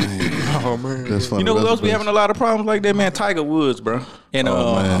 Oh man, that's funny. You know who else be having a lot of problems like that, man? Tiger Woods, bro. And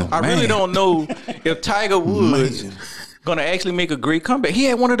I really don't know if Tiger Woods gonna actually make a great comeback. He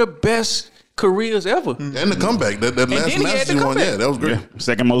had one of the best careers ever. And the comeback, that last Masters he won, that was great.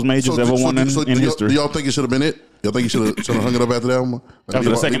 Second most majors ever won in history. Do y'all think it should have been it? Y'all think he should have hung it up after that one? After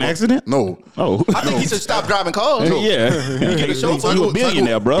the second accident? No. Oh. I think he should stop driving cars. Yeah. You're a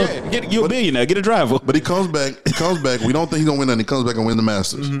billionaire, bro. You're a billionaire. Get a driver. But he comes back. We don't think he's going to win that. He comes back and win the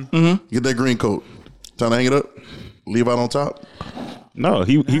Masters. Get that green coat. Time to hang it up. Leave out on top. No,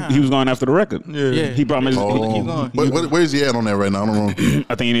 he was going after the record. Yeah. He promised. Where's he at on that right now? I don't know.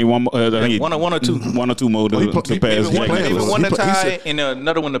 I think he need one. I think one or two. One or two more to pass. Maybe one to tie and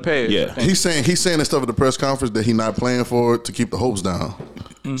another one to pass. Yeah. He's saying that stuff at the press conference that he's not playing for it to keep the hopes down,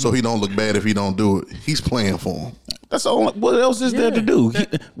 so he don't look bad if he don't do it. He's playing for him. That's all. What else is there to do?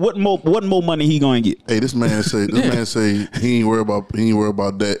 What more money he going to get? Hey, this man say he ain't worried about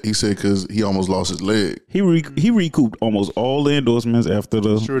that. He said because he almost lost his leg. He recouped almost all the endorsements after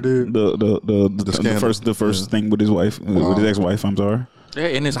the first thing with his wife, with his ex-wife. I'm sorry. Yeah,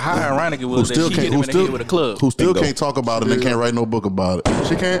 and it's how ironic it was that she hit him in the head with a club. Who still can't talk about it and can't write no book about it.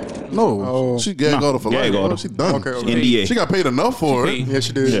 She can't? No. She gag order for life. She done. Okay. NDA. She got paid enough for it. Yeah,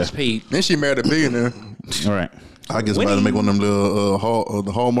 she did. Yeah. She's paid. Then she married a billionaire. All right. I guess somebody to make one of them little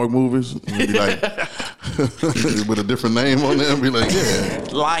the Hallmark movies and be like with a different name on there and be like, yeah,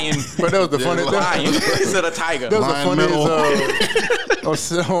 Lion. But that was the funniest. Lion instead of tiger. That was the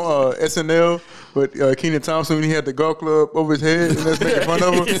funniest on SNL. But Kenan Thompson, when he had the golf club over his head and that's making fun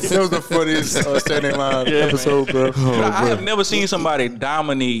of him, that was the funniest Saturday Night Live episode, bro. I have never seen somebody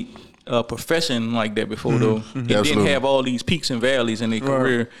dominate a profession like that before, though. And didn't have all these peaks and valleys in their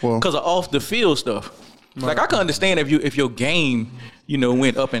career because of off the field stuff. Like I can understand if your game,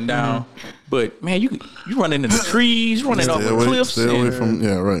 went up and down, but man, you running into the trees, running off the cliffs. Stay away from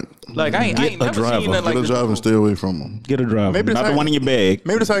right. Like I ain't never seen that like Get a driver and stay away from them. Get a driver. Maybe not the one in your bag.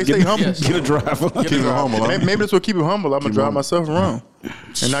 Maybe that's how you stay humble. Get a driver. Keep him humble. Maybe that's what keep him humble. I'm gonna drive myself around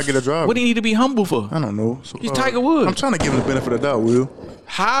and not get a driver. What do you need to be humble for? I don't know. He's Tiger Woods. I'm trying to give him the benefit of the doubt, Will.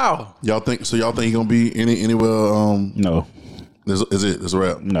 How? Y'all think he gonna be anywhere? No. Is it? It's a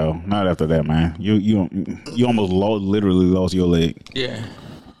wrap. No, not after that, man. You almost literally lost your leg. Yeah.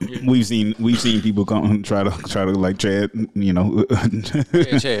 We've seen people come try to like Chad, Yeah,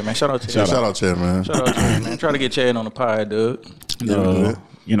 Chad, man. Shout out Chad. Shout out Chad, man. Shout out Chad, man. Try to get Chad on the pod, Doug.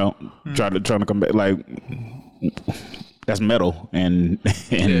 Trying to come back like that's metal and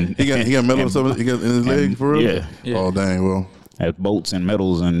he got metal and stuff. He got in his leg for real. Yeah. Oh dang, well. Has bolts and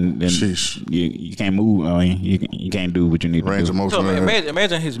metals and you can't move. I mean, you can't do what you need range to do. of motion. So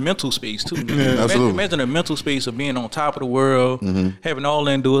imagine his mental space too. Imagine the mental space of being on top of the world, having all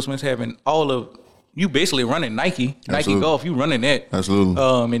the endorsements, having all of you basically running Nike Golf. You running that. Absolutely.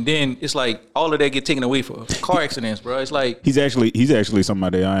 And then it's like all of that get taken away for car accidents, bro. It's like he's actually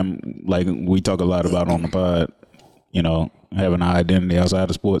somebody I'm like we talk a lot about on the pod. Having an identity outside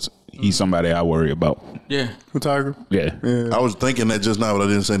of sports. He's somebody I worry about. Yeah. Who, Tiger? Yeah. I was thinking that just now, but I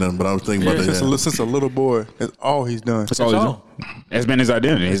didn't say nothing. But I was thinking about that. Since a little boy, that's all he's done. That's been his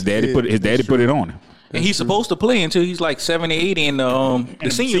identity. His daddy put it on him. And he's supposed to play until he's like 70, 80 in the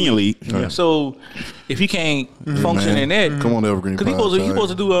senior league. Yeah. So if he can't function in that, come on, Evergreen. Because he's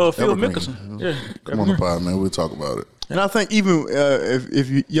supposed to do Phil Mickelson. Yeah, come on the pod, man. We'll talk about it. And I think even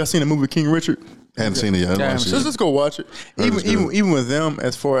if y'all seen the movie King Richard. Hadn't seen it yet. Let's go watch it. Even with them,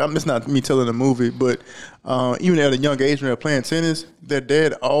 as far it's not me telling the movie, but even at a young age when they're playing tennis, their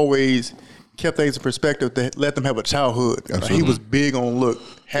dad always kept things in perspective to let them have a childhood. Like, he was big on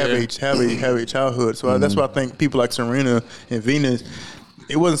have a childhood. So that's why I think people like Serena and Venus,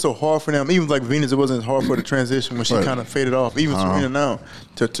 it wasn't so hard for them. Even like Venus, it wasn't hard for the transition when she kind of faded off. Even Serena now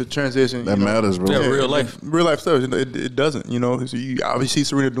to transition. That matters, bro. Yeah, real life stuff. It doesn't. So you obviously see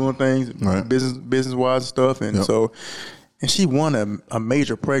Serena doing things business wise stuff, and so she won a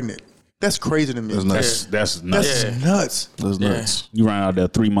major pregnant. That's crazy to me. That's nuts. That's nuts. That's nuts. That's nuts. You ran out there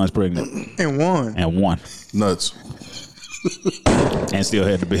 3 months pregnant and won. Nuts. And still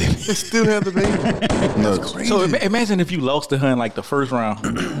had the baby. Nuts. Crazy. So imagine if you lost to her in like the first round.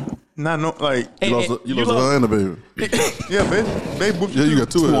 You lost to her and the baby. Yeah, baby. Yeah, you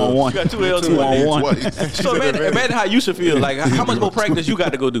got 2 on 1. You got 2 L's, 2 on 1. So imagine how you should feel. Like how much more practice you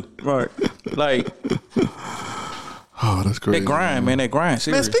got to go do. Right. Like. Oh, that's crazy. That grind, man. That grind.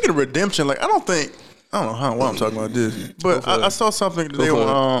 Serious. Man, speaking of redemption, like I don't know why I'm talking about this, but I saw something today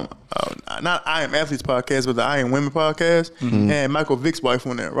on not I Am Athletes podcast, but the I Am Women podcast, and Michael Vick's wife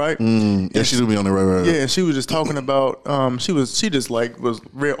on there, right? Yeah, she do be on there, right. Yeah, and she was just talking about she just was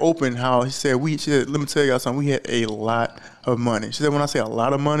very open how she said, let me tell y'all something, we had a lot of money. She said, when I say a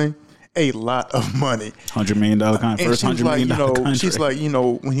lot of money, a lot of money. $100 million contract. First $100 million contract. She's like,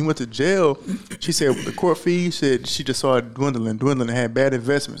 when he went to jail, she said the court fees, she just saw it dwindling, and had bad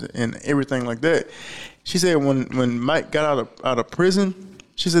investments and everything like that. She said when Mike got out of prison,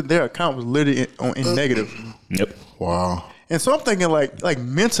 she said their account was literally in negative. Yep. Wow. And so I'm thinking like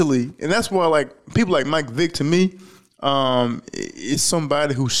mentally, and that's why like people like Mike Vick to me is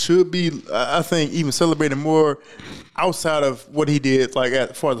somebody who should be, I think, even celebrated more outside of what he did, like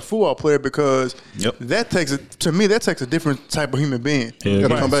as far as a football player, because that takes a different type of human being. Yeah.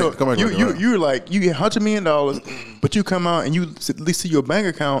 Right? Come back. You're like, you get $100 million, but you come out and you at least see your bank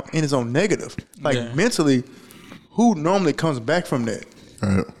account and it's on negative. Like mentally, who normally comes back from that?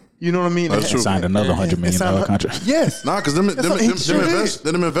 Right. You know what I mean? That's true. Signed another $100 million contract. Yes. Nah, because them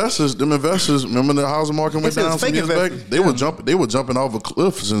investors, remember the housing market went down some years back? They were jumping off of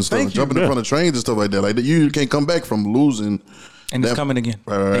cliffs and stuff, jumping in front of trains and stuff like that. Like you can't come back from losing. And it's coming again.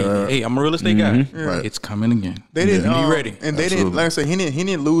 Hey, I'm a real estate guy. Right. It's coming again. They didn't be ready. And they didn't, like I said, he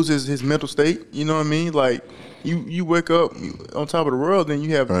didn't lose his mental state. You know what I mean? Like you wake up on top of the world, then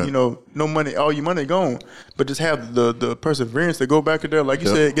you have no money, all your money gone. But just have the perseverance to go back in there, like you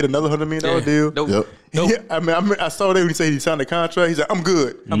said, get another $100 million deal. Nope. Yeah, I saw that when he said he signed the contract. He said, "I'm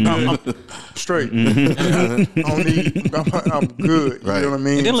good. I'm straight. I don't need. I'm good." Right. You know what I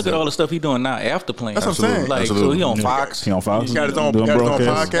mean? And then look at all the stuff he's doing now after playing. That's what I'm saying. Like, so he on Fox. He on Fox. He got his own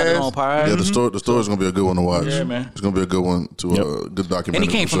podcast. Yeah, the story's gonna be a good one to watch. Yeah, man. It's gonna be a good one to good documentary. And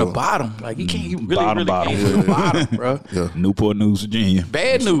he came from the bottom. Like he really came from the bottom, bro. Yeah. Newport News, Virginia.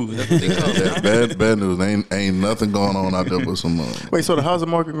 Bad news. That's what they call it. Bad news. Ain't nothing going on out there but some. Wait, so the housing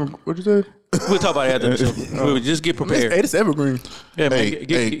market? What you said? We'll talk about it after the show. We'll just get prepared. Hey, it's evergreen. Yeah, man.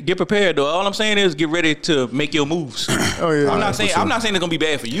 Get prepared though. All I'm saying is get ready to make your moves. Oh yeah. I'm not saying it's gonna be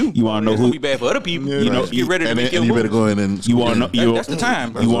bad for you. You want to know who? It's gonna be bad for other people. Yeah, Just get ready to make your moves. You better go in and you want to know? That's the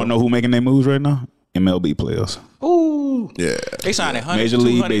time. Bro. You want to know who making their moves right now? MLB players. Ooh. Yeah. They signed Major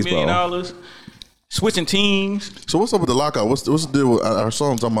League $100 Baseball. million. Switching teams. So what's up with the lockout? What's the deal with our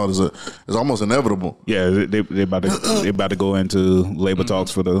song talking about is almost inevitable. Yeah, they about to go into labor talks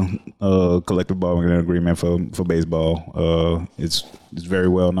for the collective bargaining agreement for baseball. It's very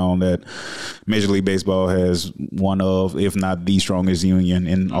well known that Major League Baseball has one of, if not the strongest union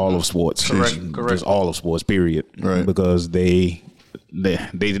in all of sports. Correct. Just all of sports, period. Right. Because they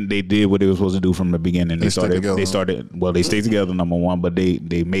did what they were supposed to do from the beginning. They stayed together, number one, but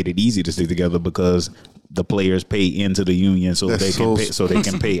they made it easy to stay together because the players pay into the union so they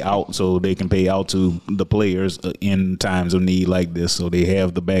can pay out to the players in times of need like this. So they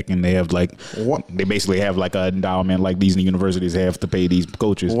have the backing. They have they basically have like an endowment like these universities have to pay these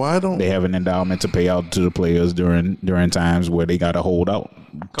coaches. Why don't they have an endowment to pay out to the players during times where they got to hold out?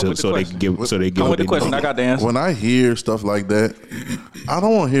 They give with the question. I got the answer. When I hear stuff like that, I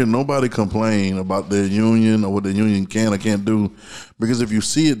don't want to hear nobody complain about their union or what the union can or can't do, because if you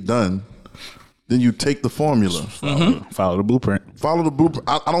see it done, then you take the formula. Follow the blueprint.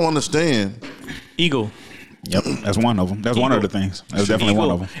 I don't understand. Ego. Yep, that's one of them. That's one of the things. That's definitely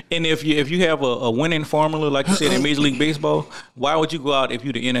one of them. And if you have a winning formula, like you said in Major League Baseball, why would you go out if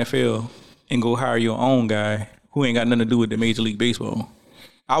you're the NFL and go hire your own guy who ain't got nothing to do with the Major League Baseball.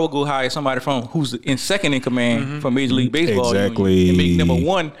 I would go hire somebody who's in second in command from Major League Baseball exactly. union and make number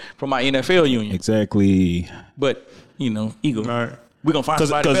one from my NFL union. Exactly. But ego. Right. We're gonna find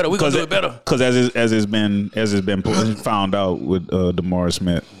somebody better. We're gonna do it better. Because as it's been found out with DeMaurice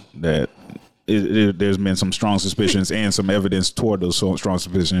Smith that there's been some strong suspicions and some evidence toward those strong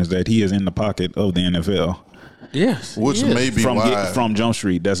suspicions that he is in the pocket of the NFL. Yes, which may be why from Jump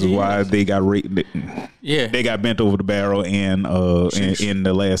Street. That's why they got they got bent over the barrel in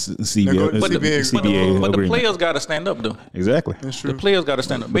the last CBA. But the players got to stand up though. Exactly, that's true. The players got to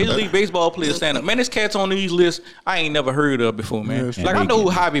stand up. Major League Baseball players stand up. Man, there's cats on these lists I ain't never heard of before, man. Yeah, like I know who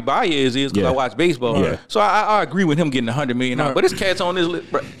Javi Baez is because I watch baseball. Yeah. So I agree with him getting $100 million. But there's cats on this list.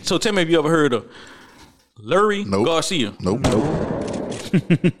 So tell me if you ever heard of Lurie Garcia. Nope.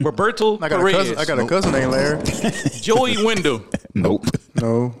 Roberto Perez. I got a cousin named Larry. Joey Wendell. Nope.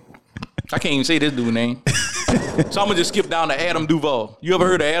 No. I can't even say this dude's name. So I'm going to just skip down to Adam Duvall. You ever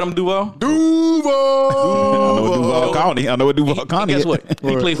heard of Adam Duvall? I know Duval County. Guess what?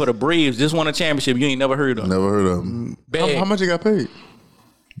 He played for the Braves. Just won a championship. You ain't never heard of him. Never heard of him. How much you got paid?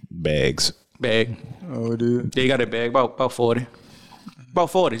 Bags. Bag. Oh, dude. They got a bag about 40. About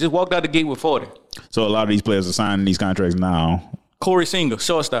 40. Just walked out the gate with 40. So a lot of these players are signing these contracts now. Corey Singer,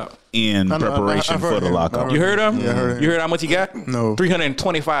 shortstop. In preparation for the lockout. You heard him? Yeah, I heard him. You heard how much he got? No.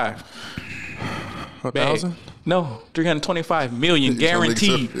 325. 1,000? No, 325 million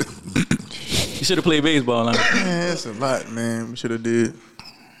guaranteed. You should have played baseball now. Man, that's a lot, man. We should have did.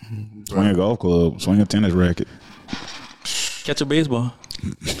 Swing a golf club. Swing a tennis racket. Catch a baseball.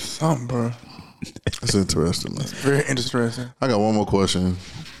 Something, bro. That's interesting, man. Very interesting. I got one more question.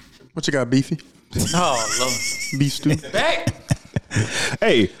 What you got, Beefy? Oh, Lord. Beef stew. Back.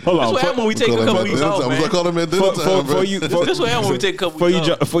 Hey, hold on. That's what happened when we take a couple weeks off, man. I call him at dinner time, bro. This what happened when we take a couple weeks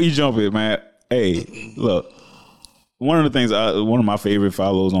off. Before you jump in, man. Hey, look. One of the things, one of my favorite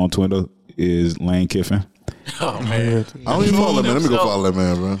follows on Twitter is Lane Kiffin. Oh, man. I don't even follow that man. Let me go follow that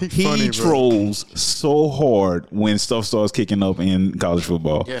man, bro. He trolls so hard when stuff starts kicking up in college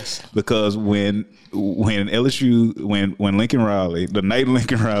football. Yes. Because when LSU, when Lincoln Riley, the night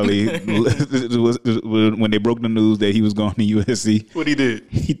Lincoln Riley, when they broke the news that he was going to USC. What he did?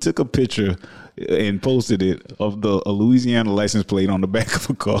 He took a picture and posted it of the Louisiana license plate on the back of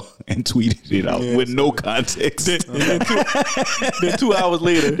a car and tweeted it out with no context. Then 2 hours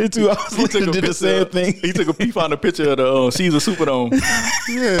later, he did the same thing. He took a peep on the picture of the Caesar Superdome.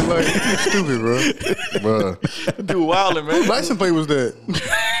 Yeah, like, you stupid, bro. Dude, wildin', man. Whose license plate was that?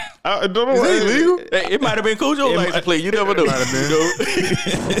 I don't know. Is that illegal? Hey, it might have been Cujo's license plate. You never know.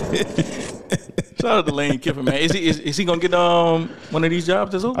 Shout out to Lane Kiffin, man. Is he gonna get one of these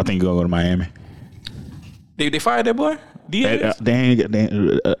jobs that's open? I think he's gonna go to Miami. They fired that boy?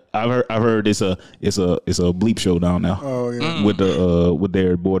 I've heard it's a bleep show down there. Oh yeah. With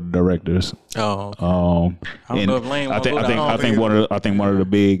their board of directors. Oh. I don't know if Lane. I think one of the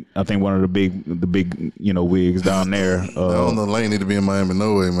big wigs down there. I don't know. Lane need to be in Miami.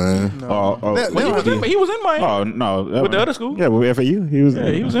 No way, man. No. He was in Miami. Oh no, with the other school. Yeah, with FAU. He was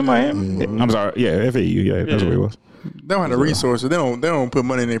in Miami. I'm sorry. Yeah, FAU. Yeah, that's where he was. They don't have the resources. They don't put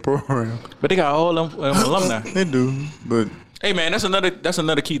money in their program. But they got all them alumni. They do, but hey, man, that's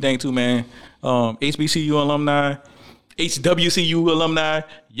another key thing too, man. HBCU alumni, HWCU alumni,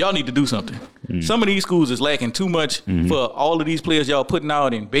 y'all need to do something. Some of these schools is lacking too much for all of these players y'all putting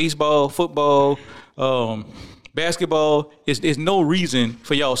out in baseball, football, basketball. There's no reason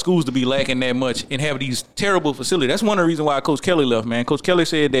for y'all schools to be lacking that much and have these terrible facilities. That's one of the reasons why Coach Kelly left, man. Coach Kelly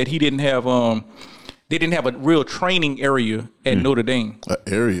said that he didn't have they didn't have a real training area at Notre Dame. An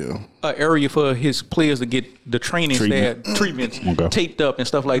area for his players to get the treatments taped up and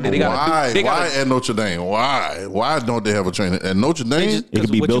stuff like that. Why at Notre Dame? Why don't they have a training at Notre Dame? It could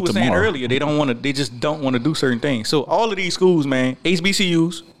be built tomorrow. Saying earlier, they just don't want to do certain things. So all of these schools, man,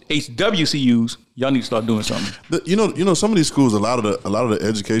 HBCUs, HWCUs, y'all need to start doing something. You know, some of these schools, a lot of the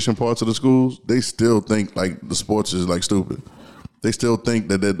education parts of the schools, they still think like the sports is like stupid. They still think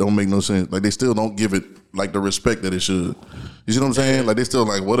that don't make no sense. Like they still don't give it like the respect that it should. You see what I'm saying? Like they still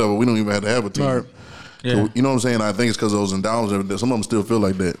like whatever. We don't even have to have a team. Right. Yeah. So, you know what I'm saying? I think it's because of those endowments. Some of them still feel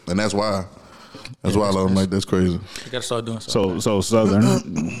like that, and that's why. That's why a lot of them like that's crazy. You gotta start doing something. So Southern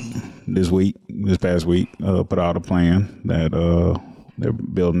this past week, put out a plan that they're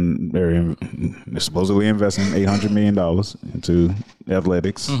building. They're supposedly investing $800 million into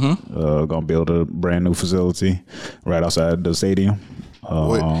athletics. Gonna build a brand new facility right outside the stadium.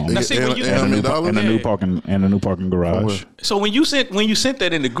 Now, see, when you, and a new parking garage. So when you sent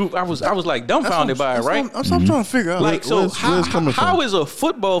that in the group, I was like dumbfounded by it, right? I'm trying to figure out. Like, so how is a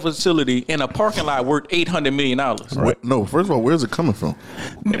football facility in a parking lot worth $800 million? Right. No, first of all, where's it coming from?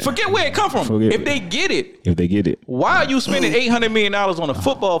 Forget where it come from. If they get it, why are you spending $800 million on a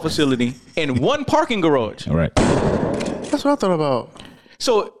football facility and one parking garage? All right. That's what I thought about.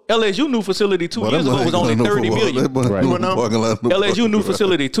 So LSU new facility 2 years ago was only $30 million. Right. LSU new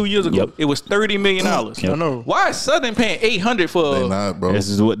facility 2 years ago, it was $30 million. I know. Why is Southern paying $800 for? They not, bro.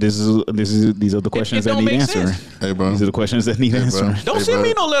 These are the questions that need answering. Hey, bro. These are the questions that need answering. Don't send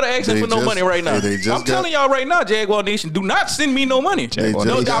me no letter asking for no money right now. I'm telling y'all right now, Jaguar Nation, do not send me no money.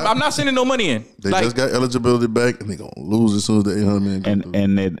 I'm not sending no money in. They just got eligibility back, and they gonna lose as soon as the $800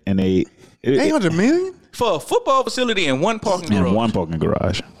 million. And they $800 million for a football facility and one parking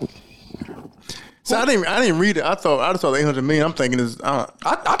garage. So I didn't read it. I just thought $800 million. I'm thinking is I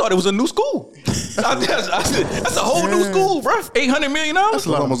thought it was a new school. That's a whole new school, bro. $800 million. That's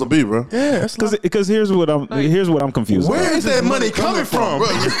almost a B, bro. Yeah, because here's what I'm confused. Where is that money coming from?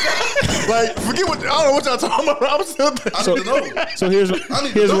 Like, forget what I don't know what y'all talking about. I'm still so here's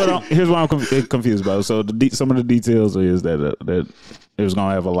what I'm confused about. So some of the details is that it was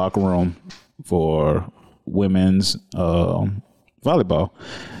gonna have a locker room for women's volleyball.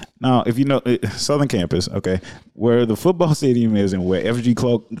 Now, if you know Southern Campus, okay, where the football stadium is and where FG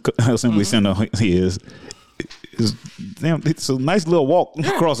Clark Assembly Center is it's a nice little walk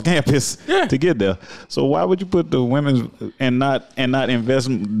across the campus to get there. So why would you put the women's and not invest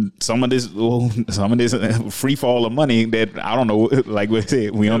some of this free fall of money that I don't know, like we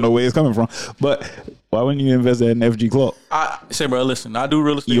said, we don't know where it's coming from. But why wouldn't you invest that in FG Clark? I say, bro, listen, I do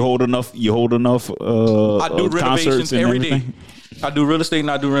real estate. You hold enough. I do renovations every day. I do real estate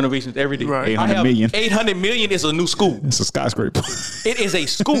and I do renovations every day. Right. $800 million. $800 million is a new school. It's a skyscraper. It is a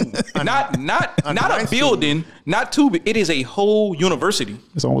school, not a building, not two. It is a whole university.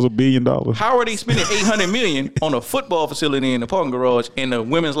 It's almost $1 billion. How are they spending $800 million on a football facility in the parking garage in the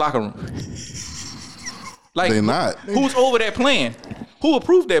women's locker room? Like, they're not. Who's over that plan? Who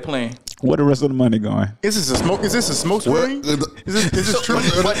approved that plan? Where the rest of the money going? Is this a smoke screen? Is this true?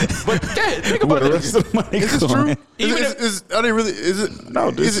 But Dad, think about the rest of the money is this going? true? Is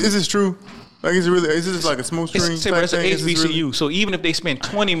it true? Like, is it just like a smoke screen? It's an HBCU. So even if they spend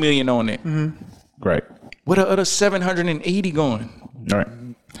 $20 million on it, right? Where the other 780 going? All right.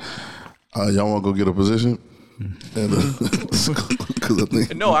 Y'all want to go get a position?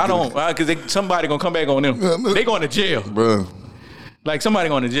 No, I don't. Because somebody gonna come back on them. They going to jail, bro. Like somebody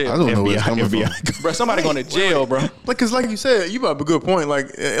going to jail. I don't know where it's coming from. Bro, somebody going to jail, bro. Like, cause like you said, you brought up a good point. Like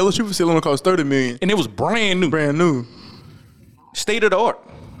LSU facility only cost $30 million, and it was brand new, state of the art,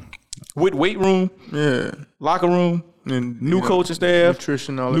 with weight room, locker room, and new coaching staff,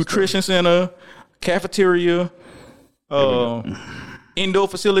 nutrition center, cafeteria, indoor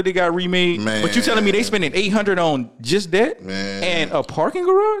facility got remade. Man. But you telling me they spending $800 on just that? Man. And a parking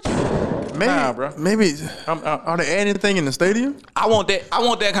garage? Maybe, nah, bro. Maybe are they adding anything in the stadium? I want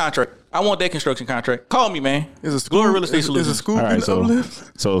that contract. I want that construction contract. Call me, man. Is a school real estate solution? Is a school? All right,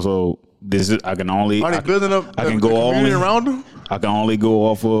 so this is I can only. Are they building up? I can go all around them. I can only go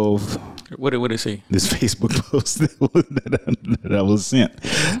off of. What did it say? This Facebook post that I was sent.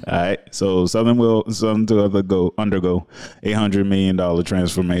 All right. So Southern to undergo $800 million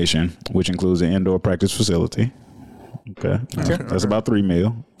transformation, which includes an indoor practice facility. Okay. That's about $3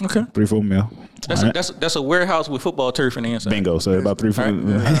 million. Okay. 3-4 mil. That's a warehouse with football turf in the inside. Bingo. So about 3-4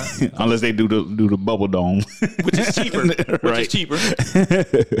 mil. Unless they do the bubble dome, which is cheaper.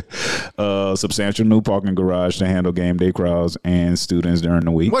 Substantial new parking garage to handle game day crowds and students during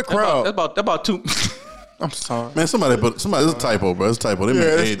the week. What crowd? About two. I'm sorry, man. Somebody. It's a typo, bro. It's a typo. They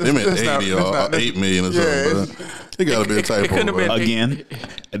meant 80 or 8 million or something. Bro. It gotta be a typo. Bro. Again,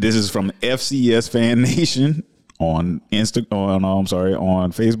 this is from FCS Fan Nation on on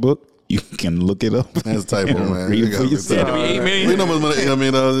Facebook. You can look it up. That's a typo, man. Read it for yourself. $8 million. We know how much money $8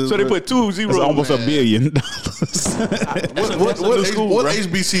 million. So they put 2 zeros. It's almost $1 billion. What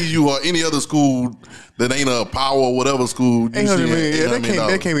HBCU or any other school that ain't a Power or whatever school? $800 million.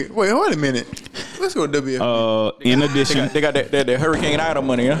 That can't be. Wait a minute. Let's go to WFB. In addition, they got that Hurricane Ida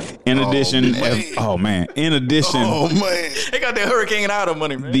money, huh? In addition, they got that Hurricane Ida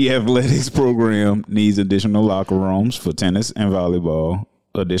money, man. The athletics program needs additional locker rooms for tennis and volleyball,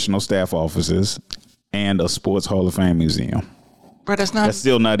 additional staff offices, and a sports Hall of Fame museum. Bro, that's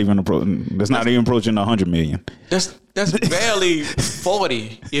still not even approaching. That's not even approaching $100 million. That's barely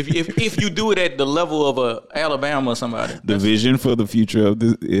 40. If you do it at the level of Alabama or somebody. The vision for the future of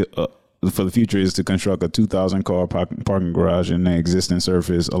this for the future is to construct a 2,000 car parking garage in the existing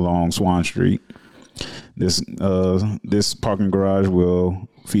surface along Swan Street. This parking garage will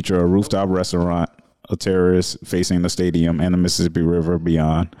feature a rooftop restaurant, a terrace facing the stadium and the Mississippi River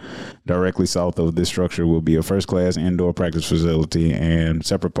beyond. Directly south of this structure will be a first-class indoor practice facility and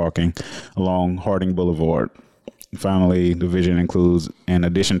separate parking along Harding Boulevard. Finally, the vision includes an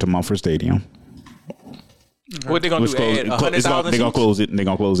addition to Mumford Stadium. What they gonna do? Add 100,000? They're gonna close it. They're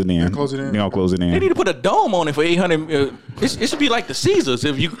gonna close it in. They're gonna close it in. They need to put a dome on it for 800. It should be like the Caesars,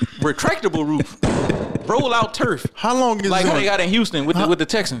 if you retractable roof, roll out turf. How long is like this how they got in Houston with the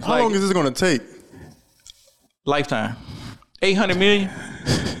Texans? How long is this gonna take? Lifetime. 800 million.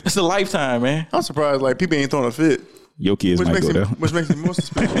 It's a lifetime, man. I'm surprised like people ain't throwing a fit. Your kids might go there. Which makes it more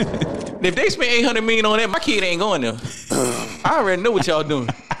suspicious. If they spend 800 million on that, my kid ain't going there. I already know what y'all doing.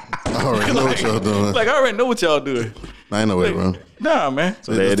 I already know what y'all doing. Like I already know what y'all doing. I ain't no way, bro. Nah, man.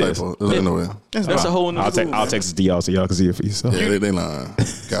 So there it is. There's no way. That's a whole new. I'll text it to y'all so y'all can see it for yourself. Yeah, they lying.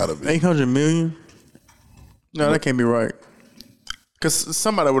 Gotta be 800 million. No, that can't be right. Because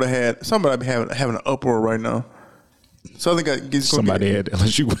somebody would have had somebody having an uproar right now. Southern got somebody had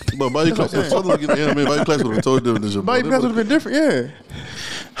LSU. But Bayou Class, Southern get Bayou Class would have told them this. Bayou Class would have been different, yeah.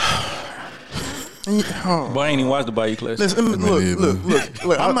 But I ain't even watched the Bayou Class. Listen,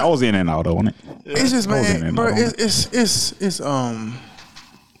 look. I was in and out on it. It's just, man, bro.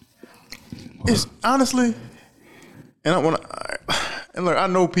 It's honestly, and look, I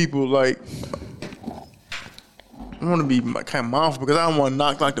know people like. I want to be kind of mindful because I don't want to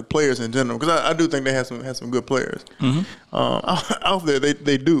knock like the players in general because I do think they have some good players. Mm-hmm. Out there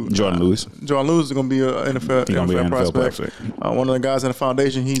they do. Jordan Lewis is going to be an NFL prospect. One of the guys in the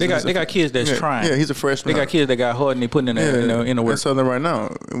foundation. They got kids that's trying. Yeah, he's a freshman. They got kids that got hard and they putting in the work. That's Southern right now,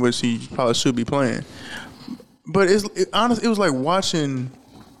 which he probably should be playing. But honestly, it was like watching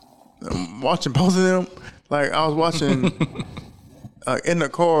both of them. Like I was watching in the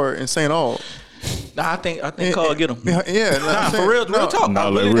car in St. Aug. Nah, I think Carl get him. Yeah, nah, for real talk.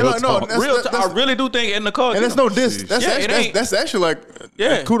 I really do think in the car. And that's no diss. That's actually like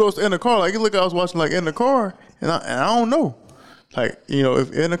kudos to in the car. Like you look, I was watching like in the car, and I don't know, like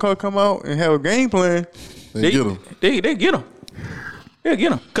if in the car come out and have a game plan, they get them. They get them. Yeah, get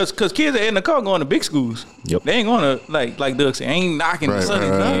them. Cause kids are in the car going to big schools. Yep. They ain't going to like Doug said, ain't knocking the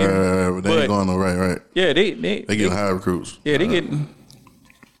Southern kids. They ain't going to right. Yeah, they getting high recruits. Yeah, they getting.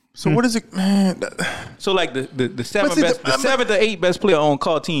 So what is it, man? So like the seventh or eighth best player on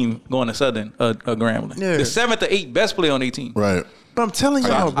call team going to Southern Grambling. Yeah. The 7th or 8th best player on their team. Right. But I'm telling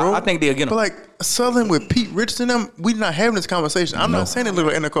y'all, bro. I think they'll get them. But like Southern with Pete Richardson, them, we not having this conversation. I'm not saying they look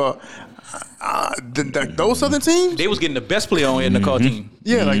like in the car. Those Southern teams, they was getting the best player on in the call team.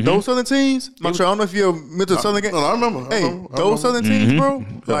 Yeah, like those Southern teams. I'm sure I don't know if you're Mr. Southern game. No, I remember. Those Southern teams, bro.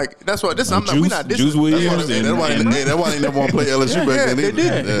 Like that's what this. I'm not. We not dissing. Juice Williams. That's why they never want to play LSU back then. They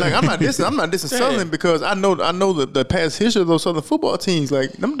did. Yeah. Like I'm not dissing Southern because I know the past history of those Southern football teams.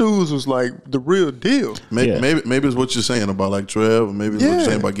 Like them dudes was like the real deal. Maybe it's what you're saying about like Trev. Or maybe it's what you're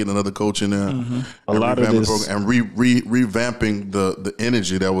saying about getting another coach in there. A lot of this and revamping the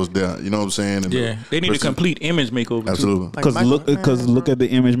energy that was there. You know what I'm saying? And they need a complete image makeover. Absolutely. Because look at the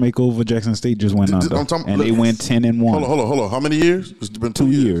image makeover Jackson State just went under, and they went 10-1. Hold on. How many years? It's been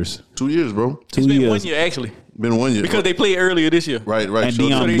 2 years. 2 years, bro. It's been 1 year actually. Been 1 year because they played earlier this year. Right. And so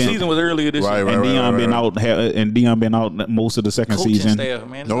their season was earlier this year. And Deion been out most of the second season. Staff,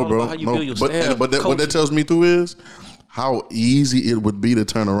 man. No, bro. But what that tells me too is how easy it would be to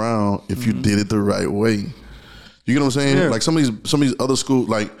turn around if you did it the right way. You get what I'm saying? Yeah. Like some of these other schools,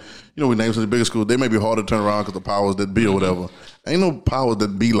 like we name some of the bigger schools, they may be hard to turn around because the powers that be or whatever. Ain't no powers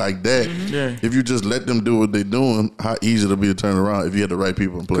that be like that. Yeah. If you just let them do what they doing, how easy it'll be to turn around if you had the right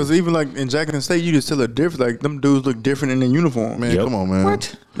people in place. Because even like in Jackson State, you just tell a difference. Like them dudes look different in their uniform. Man, come on, man.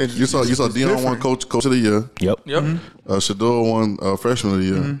 What? You saw Deion won coach of the year. Yep. Shador won freshman of the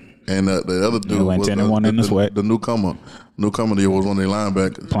year. And the other dude went 10-1 in the SWAC. The newcomer of the year was one of their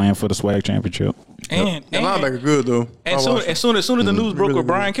linebackers playing for the SWAC championship. And linebacker good though. And as soon as the news broke with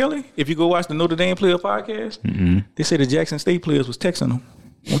Brian Kelly, if you go watch the Notre Dame Player podcast, they say the Jackson State players was texting them.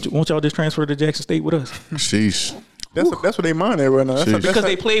 Won't y'all just transfer to Jackson State with us? Sheesh. That's what they mind at right now. Because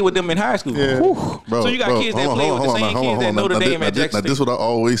they played with them in high school. Yeah. So you got kids that play with the same kids that Notre Dame at Jackson State. This is what I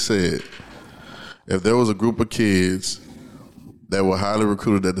always said. If there was a group of kids that were highly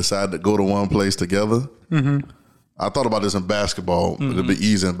recruited that decided to go to one place together. I thought about this in basketball. It'd be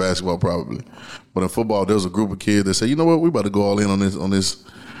easy in basketball probably, but in football, there was a group of kids that say, you know what, we about to go all in on this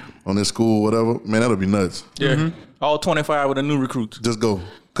school, whatever. Man, that'll be nuts. Yeah, all 25 of the new recruits. Just go.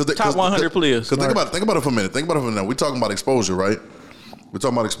 Top 100 players. Because think about it for a minute. We're talking about exposure, right? we're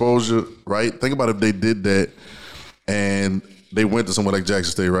talking about exposure, right? Think about if they did that and they went to somewhere like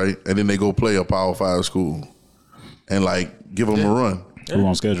Jackson State, right? And then they go play a Power 5 school and like give them a run. Put them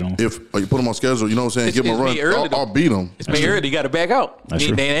on schedule. If you put them on schedule, you know what I'm saying? Give them a run. I'll beat them. It's May early. You got to back out. They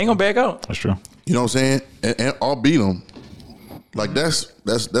ain't gonna back out. That's true. You know what I'm saying? And I'll beat them. Like that's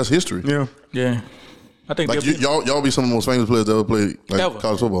history. Yeah. I think like y'all be some of the most famous players that ever played like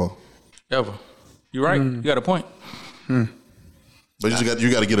college football. Ever. You're right. You got a point. But you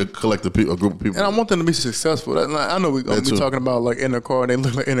got to get a collective a group of people. And I want them to be successful. I know we're going to be talking about like in the car and they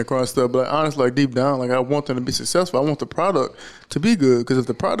look like in the car stuff, but honestly, like deep down, like I want them to be successful. I want the product to be good because if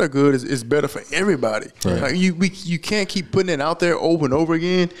the product good, it's better for everybody. Right. Like you can't keep putting it out there over and over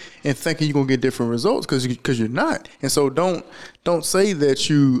again and thinking you're going to get different results because you're not. And so don't say that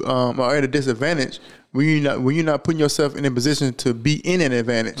you are at a disadvantage when you're not putting yourself in a position to be in an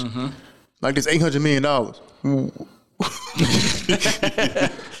advantage. Like this $800 million.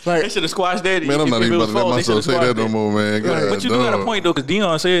 Like, they should have squashed that. Man, I'm not even about to let myself say that no more, man. Right. But you do got a point though, because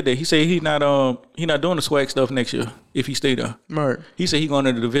Deion said that he said he not doing the swag stuff next year if he stay there. Right. He said he going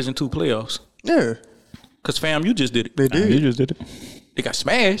to the Division II playoffs. Yeah. Because fam, you just did it. They did. You just did it. They got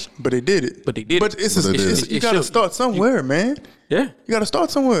smashed, but they did it. But you got to start somewhere, man. Yeah, you got to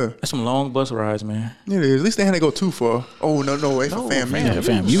start somewhere. That's some long bus rides, man. It is. At least they had to go too far. Oh no, wait for FAMU.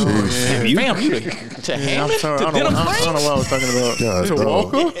 FAMU. I'm sorry. I don't know what I was talking about. God,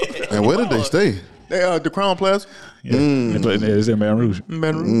 Walker. And where did they stay? They the Crown Plaza. Yeah, it's in Baton Rouge.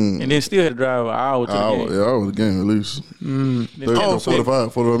 And then still had to drive an hour to the game. Yeah, hour to the game at least.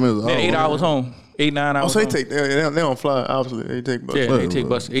 45 minutes. Then 8 hours home. 8, 9 hours. Oh, so they don't fly. Obviously, they take buses. Yeah, they take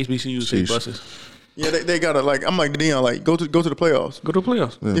buses. HBCUs take buses. Yeah, they gotta like. I'm like Deion. Like go to the playoffs. Go to the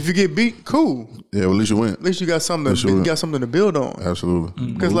playoffs. Yeah. If you get beat, cool. Yeah, well, at least you win. At least you got something. You got something to build on.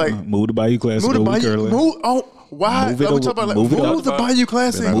 Absolutely. Because move the Bayou Classic a week earlier. Why? Move the Bayou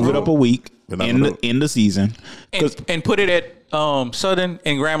Classic. Move it up a week in the season. And put it at Southern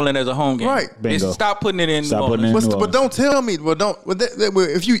and Grambling as a home game. Right. Stop putting it in. But don't tell me.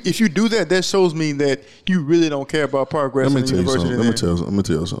 If you do that, that shows me that you really don't care about progress in the university. Let me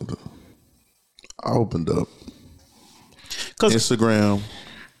tell you something. I opened up Instagram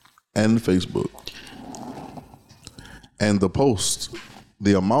and Facebook, and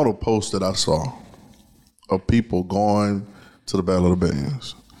the amount of posts that I saw of people going to the Battle of the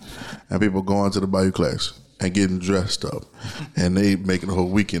Bands and people going to the Bayou Classic and getting dressed up, and they making a whole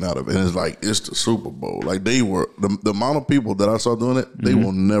weekend out of it. And it's like, it's the Super Bowl. Like they were, the amount of people that I saw doing it, they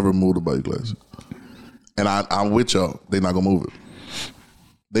will never move the Bayou Classic. And I'm with y'all. They're not going to move it.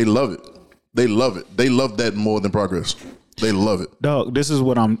 They love it. They love it. They love that more than progress. They love it. Dog, this is the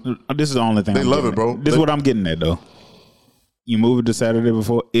only thing they love it, bro. This is what I'm getting at, though. You move it to Saturday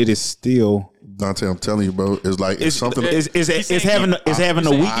before, it is still. Dante, I'm telling you, bro. It's like it's something. It's having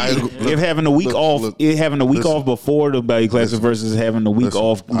a week off before the Bayou Classic versus having the week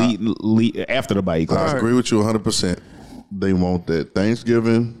off after the Bayou Classic. I agree with you 100%. They want that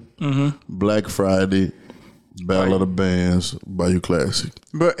Thanksgiving, Black Friday, Battle of the Bands, Bayou Classic.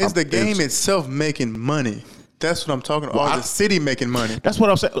 But it's the game itself making money. That's what I'm talking about. Well, the city making money. That's what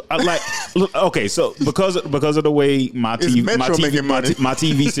I'm saying. Look, okay, so because of the way my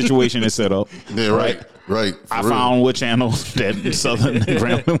TV situation is set up, yeah, right. I found what channel that Southern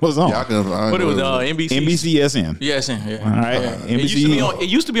Grambling was on. Yeah, but it was NBC. NBCSN. YesN, yeah. All right. Yeah. NBC. It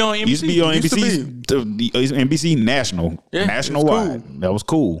used to be on NBC. Used to be on NBC. NBC National. Yeah, nationwide. Cool.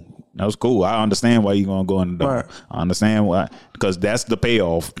 That was cool. I understand why you're gonna go in the dome. Right. I understand why, because that's the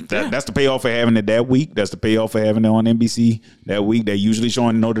payoff. That's the payoff for having it that week. That's the payoff for having it on NBC that week. They're usually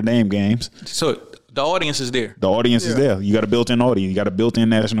showing Notre Dame games. So the audience is there. The audience is there. You got a built-in audience. You got a built-in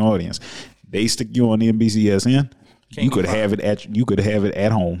national audience. They stick you on the NBCSN. You could have it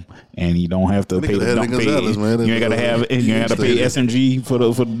at home, and you don't have to pay. You ain't got to have it. You ain't got to pay SMG for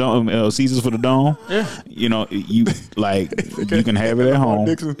the dome, Caesars for the dome. Yeah, you know you you can have it at home.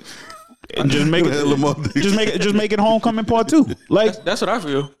 And just make it homecoming part 2. Like that's what I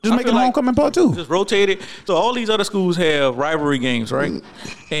feel. Just make it homecoming part 2. Just rotate it. So all these other schools have rivalry games, right?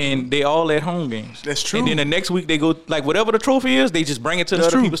 And they all at home games. That's true. And then the next week they go like whatever the trophy is, they just bring it to the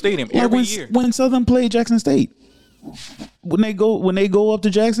other people's stadium every year. When Southern played Jackson State. When they go up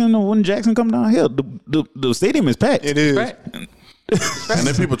to Jackson, or when Jackson come down here, the stadium is packed. It is. And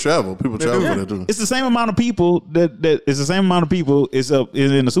then people travel. For that too. It's the same amount of people that it's the same amount of people is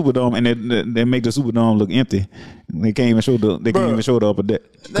in the Superdome, and they make the Superdome look empty. They can't even show the upper deck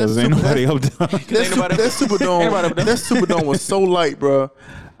because ain't nobody up there. That Superdome was so light, bro.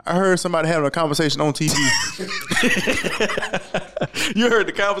 I heard somebody having a conversation on TV. You heard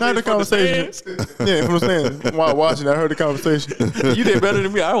the conversation. I heard the conversation. Yeah, from the stands. While watching, I heard the conversation. You did better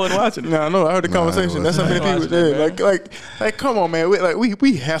than me. I wasn't watching. No, I know. I heard the conversation. That's how many people there. Like, come on, man.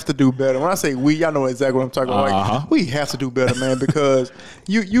 We have to do better. When I say we, y'all know exactly what I'm talking about. Like, we have to do better, man, because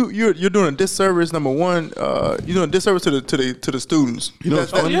you're doing a disservice. Number one, you're doing a disservice to the students. You know,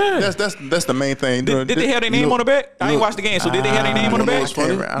 that's the main thing. Did they have their name on the back? I ain't watched the game, so did they have their name on the back?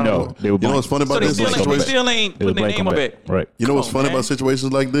 No, they were. You know what's funny about this situation? They still ain't putting their name on the back. Right. You know what's funny about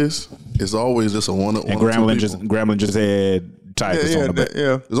situations like this? It's always just a one or two people. Grambling just had Tigers on the back.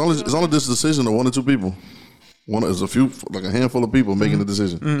 Yeah. It's only this decision of one or two people. There's a handful of people making the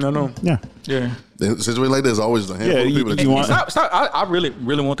decision. I know. Yeah. The situation like this is always a handful of people. Stop. I really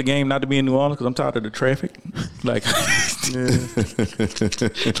want the game not to be in New Orleans because I'm tired of the traffic. Like,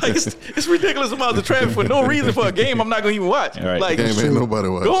 like it's ridiculous amount of traffic for no reason for a game I'm not gonna even watch. Right. Like, game ain't nobody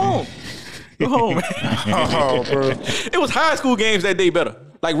watching. Go home, man. Oh, bro. It was high school games that day better.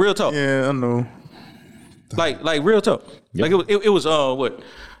 Like real talk. Yeah, I know. Like real talk. Yep. Like it was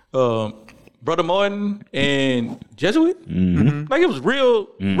Brother Martin and Jesuit. Mm-hmm. Like it was real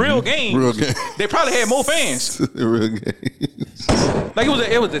games. Real game. They probably had more fans. Real games. Like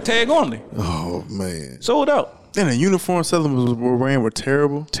it was a tag only. Oh man. Sold out. And the uniform sellers were wearing were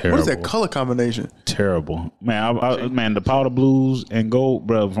terrible. Terrible. What is that color combination? Terrible, man. Man, the powder blues and gold,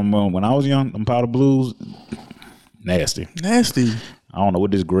 bro. From when I was young, them powder blues, nasty. I don't know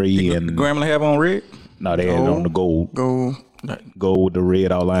what this gray and Grambling have on red. No, they had it on the gold. Gold with the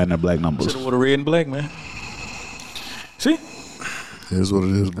red outline and the black numbers. Should have wore the red and black, man. See? Here's what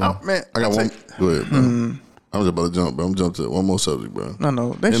it is, bro. Oh, man, I got one. Go ahead, bro. I'm just about to jump, bro. I'm jumping to one more subject, bro.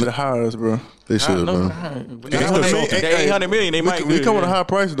 No, they should have hired us, bro. They should, bro. They $800 million. They might. We come with a high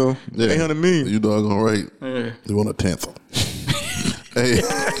price though. Yeah. $800 million. You doggone right. Yeah. They want a 10th. Hey,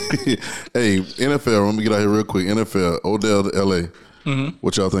 NFL. Let me get out here real quick. NFL, Odell to LA.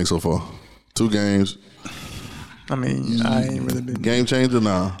 What y'all think so far? 2 games. I mean, I ain't really been Game changer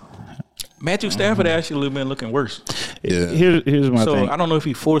now. Matthew Stafford actually been looking worse. Yeah. Here's my thing. So I don't know if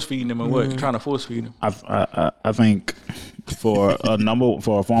he force feeding them or what. Trying to force feed them. I think for a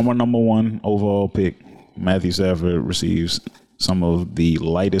former number 1 overall pick, Matthew Stafford receives some of the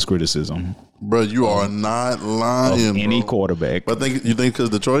lightest criticism. Bro, you are not lying. Of any quarterback. But you think because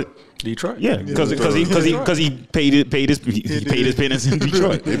Detroit? Yeah, because he paid his penance in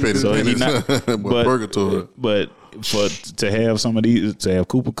Detroit. He paid his penance. But to have some of these, to have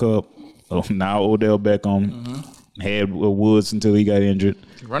Cooper Kupp, now Odell Beckham, had Woods until he got injured.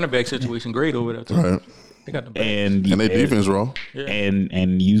 Running back situation great over there too. Right. They got the and they defense raw. Yeah.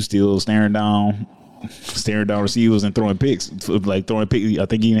 And you still staring down receivers and throwing picks. I think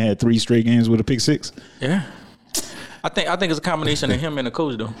he even had 3 straight games with a pick 6. Yeah. I think it's a combination of him and the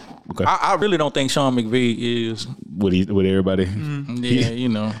coach though. Okay. I really don't think Sean McVay is with everybody. Yeah, you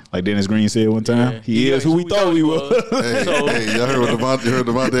know. Like Dennis Green said one time, he is who we thought he was. Hey, y'all heard what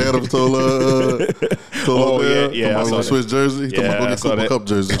Devontae Adams told I saw switch jersey. He told him go get Cooper Kupp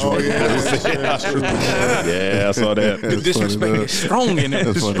jersey. Yeah, I saw that. The disrespect is strong in it.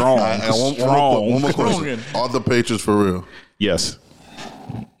 One more question. Are the Patriots for real? Yes.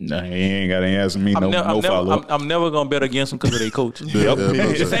 No, he ain't got to answer me. No follow-up. I'm never gonna bet against him because of their coach. Yep.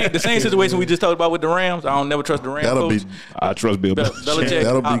 The same situation we just talked about with the Rams. I don't never trust the Rams. I trust Bill Belichick.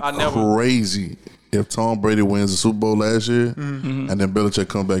 That'll be crazy if Tom Brady wins the Super Bowl last year and then Belichick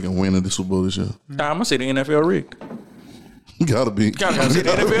come back and win in the Super Bowl this year. I'm gonna say the NFL rigged. Gotta be. Gotta say the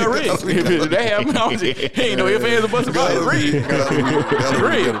NFL rigged. If that happened, ain't no ifs, ands, or buts about it. Rigged.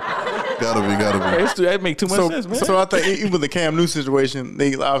 Gotta be. That make too much sense, man. So I think even with the Cam Newton situation,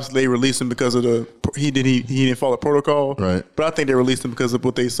 they obviously released him because of he didn't follow protocol. Right. But I think they released him because of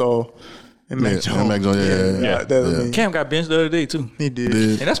what they saw in Mac Jones. Yeah. Cam got benched the other day too. He did.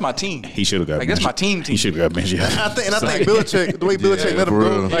 And that's my team. He should have got benched. That's my team. He should have got benched. I think Belichick, the way Belichick let him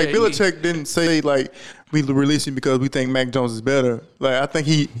go, like Belichick didn't say like we release him because we think Mac Jones is better. Like I think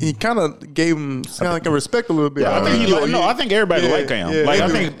he kind of gave him kind of like a respect a little bit. Yeah, I think everybody like Cam. Yeah, like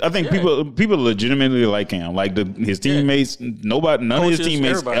I think people legitimately like Cam. Like his teammates, none of his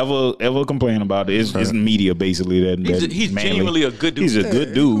teammates ever complain about it. It's media basically that he's genuinely a good dude. He's a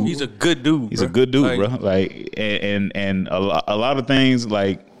good dude. He's a good dude. He's a good dude, bro. Like and a lot of things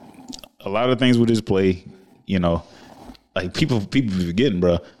with his play, you know, like people be forgetting,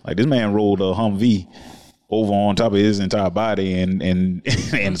 bro. Like this man rolled a Humvee over on top of his entire body and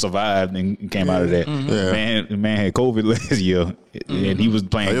survived and came out of that. The man had COVID last year and he was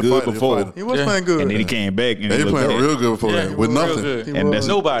playing good before. He was playing good. And then he came back and he was playing real good before that with nothing. And that's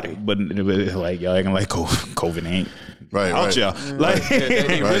nobody. But like y'all acting like COVID ain't. Right, out right. y'all. Like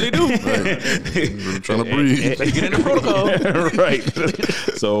They really do. Right. Trying to breathe. They get in the protocol. right.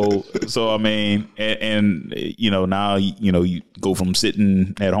 So I mean, and now you go from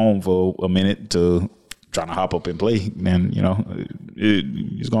sitting at home for a minute to trying to hop up and play, then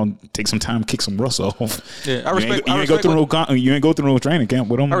it's gonna take some time to kick some rust off. Yeah, I respect. You ain't go through no training camp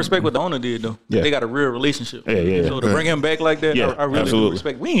with them. I respect what the owner did though. Yeah. They got a real relationship. Yeah. So to bring him back like that, I really absolutely.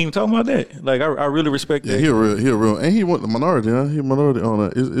 respect. We ain't even talking about that. Like I really respect that. He a real, and he went the minority. Huh? He a minority owner.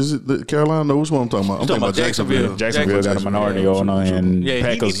 Is it the Carolina? No, which one I'm talking about? I'm talking about Jacksonville. Jacksonville got a minority owner, and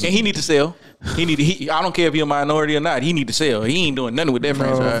Packers. He need to sell. I don't care if he's a minority or not. He need to sell. He ain't doing nothing with that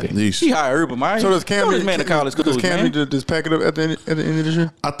franchise. He hired Urban Meyer. So does Cam? This man to college schools, does Cam need to just pack it up at the end of this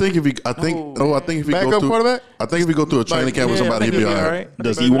year? I think if he go through quarterback? I think if he go through a training camp with somebody, he'll be all right.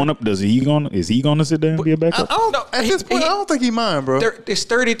 Is he gonna sit there and be a backup? At this point, I don't think he mind, bro. There's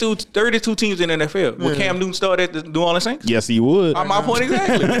 32 teams in the NFL. Would Cam Newton start at the New Orleans Saints? Yes, he would. My point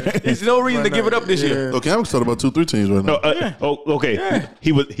exactly. There's no reason to give it up this year. Okay, I'm talking about 2-3 teams right now. Okay. Yeah.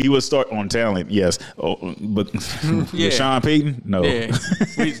 He would start on talent, yes. But with Sean Payton, no. Yeah.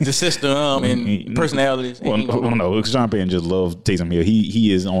 The system and personalities. No. Sean Payton just loves Taysom Hill.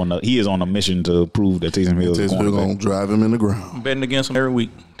 He is on a mission to prove that Taysom Hill is going to drive him in the ground. I'm betting against him every week.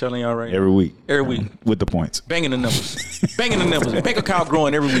 Telling y'all right. Every week with the points. Banging the numbers. Bank account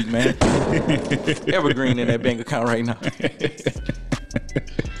growing every week, man. Evergreen in that bank account right now.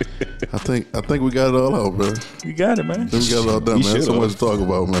 I think we got it all out, bro. You got it, man. We got it all done, man. So much to talk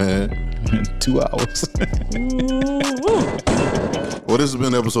about, man. 2 hours. Well, this has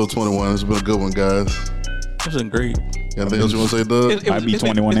been episode 21. This has been a good one, guys. This been great. Anything else you want to say, Doug? Might be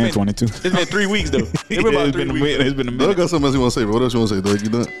 21 and 22. It's been 3 weeks, though. It's been about 3 weeks. It's been a minute. Doug got something else you want to say, but what else you want to say, Doug? You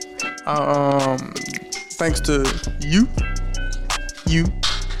done? Thanks to you,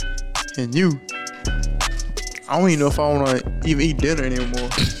 and you. I don't even know if I want to even eat dinner anymore.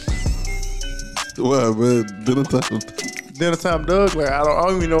 Why, man? Dinner time, Doug. Like I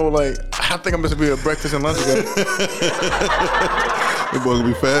don't even know. Like I think I'm just gonna be a breakfast and lunch guy. That boy gonna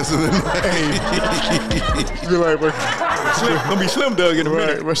be faster than that. You're like, gonna be Slim Doug in a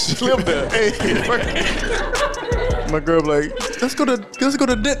minute. Right, Slim Doug. Hey, my girl be like, let's go to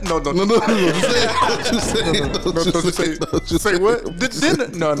dinner. No. Say what? Dinner?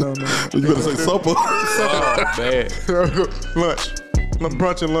 No. You better say supper. Oh, bad. Lunch.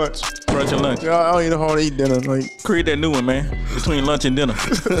 Brunch and lunch. Yeah, I don't even know how to eat dinner. Like create that new one, man. Between lunch and dinner.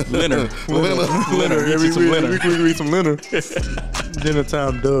 Linner. Every week we read some Linner. Dinner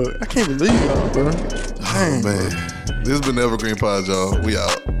time, Doug. I can't believe y'all, bro. Oh, man. This has been the Evergreen Pod, y'all. We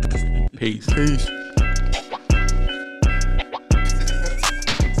out. Peace.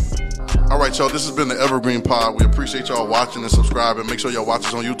 All right, y'all. This has been the Evergreen Pod. We appreciate y'all watching and subscribing. Make sure y'all watch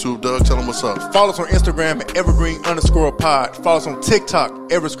us on YouTube. Doug, tell them what's up. Follow us on Instagram at Evergreen_Pod. Follow us on TikTok,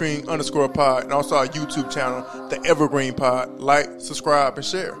 Evergreen_Pod. And also our YouTube channel, The Evergreen Pod. Like, subscribe, and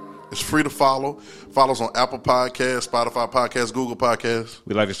share. It's free to follow. Follow us on Apple Podcasts, Spotify Podcasts, Google Podcasts.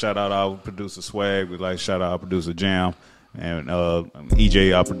 We'd like to shout out our producer Swag. We'd like to shout out our producer Jam. And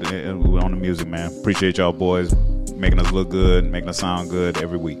EJ on the music, man. Appreciate y'all boys making us look good, making us sound good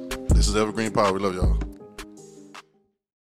every week. This is Evergreen Pod. We love y'all.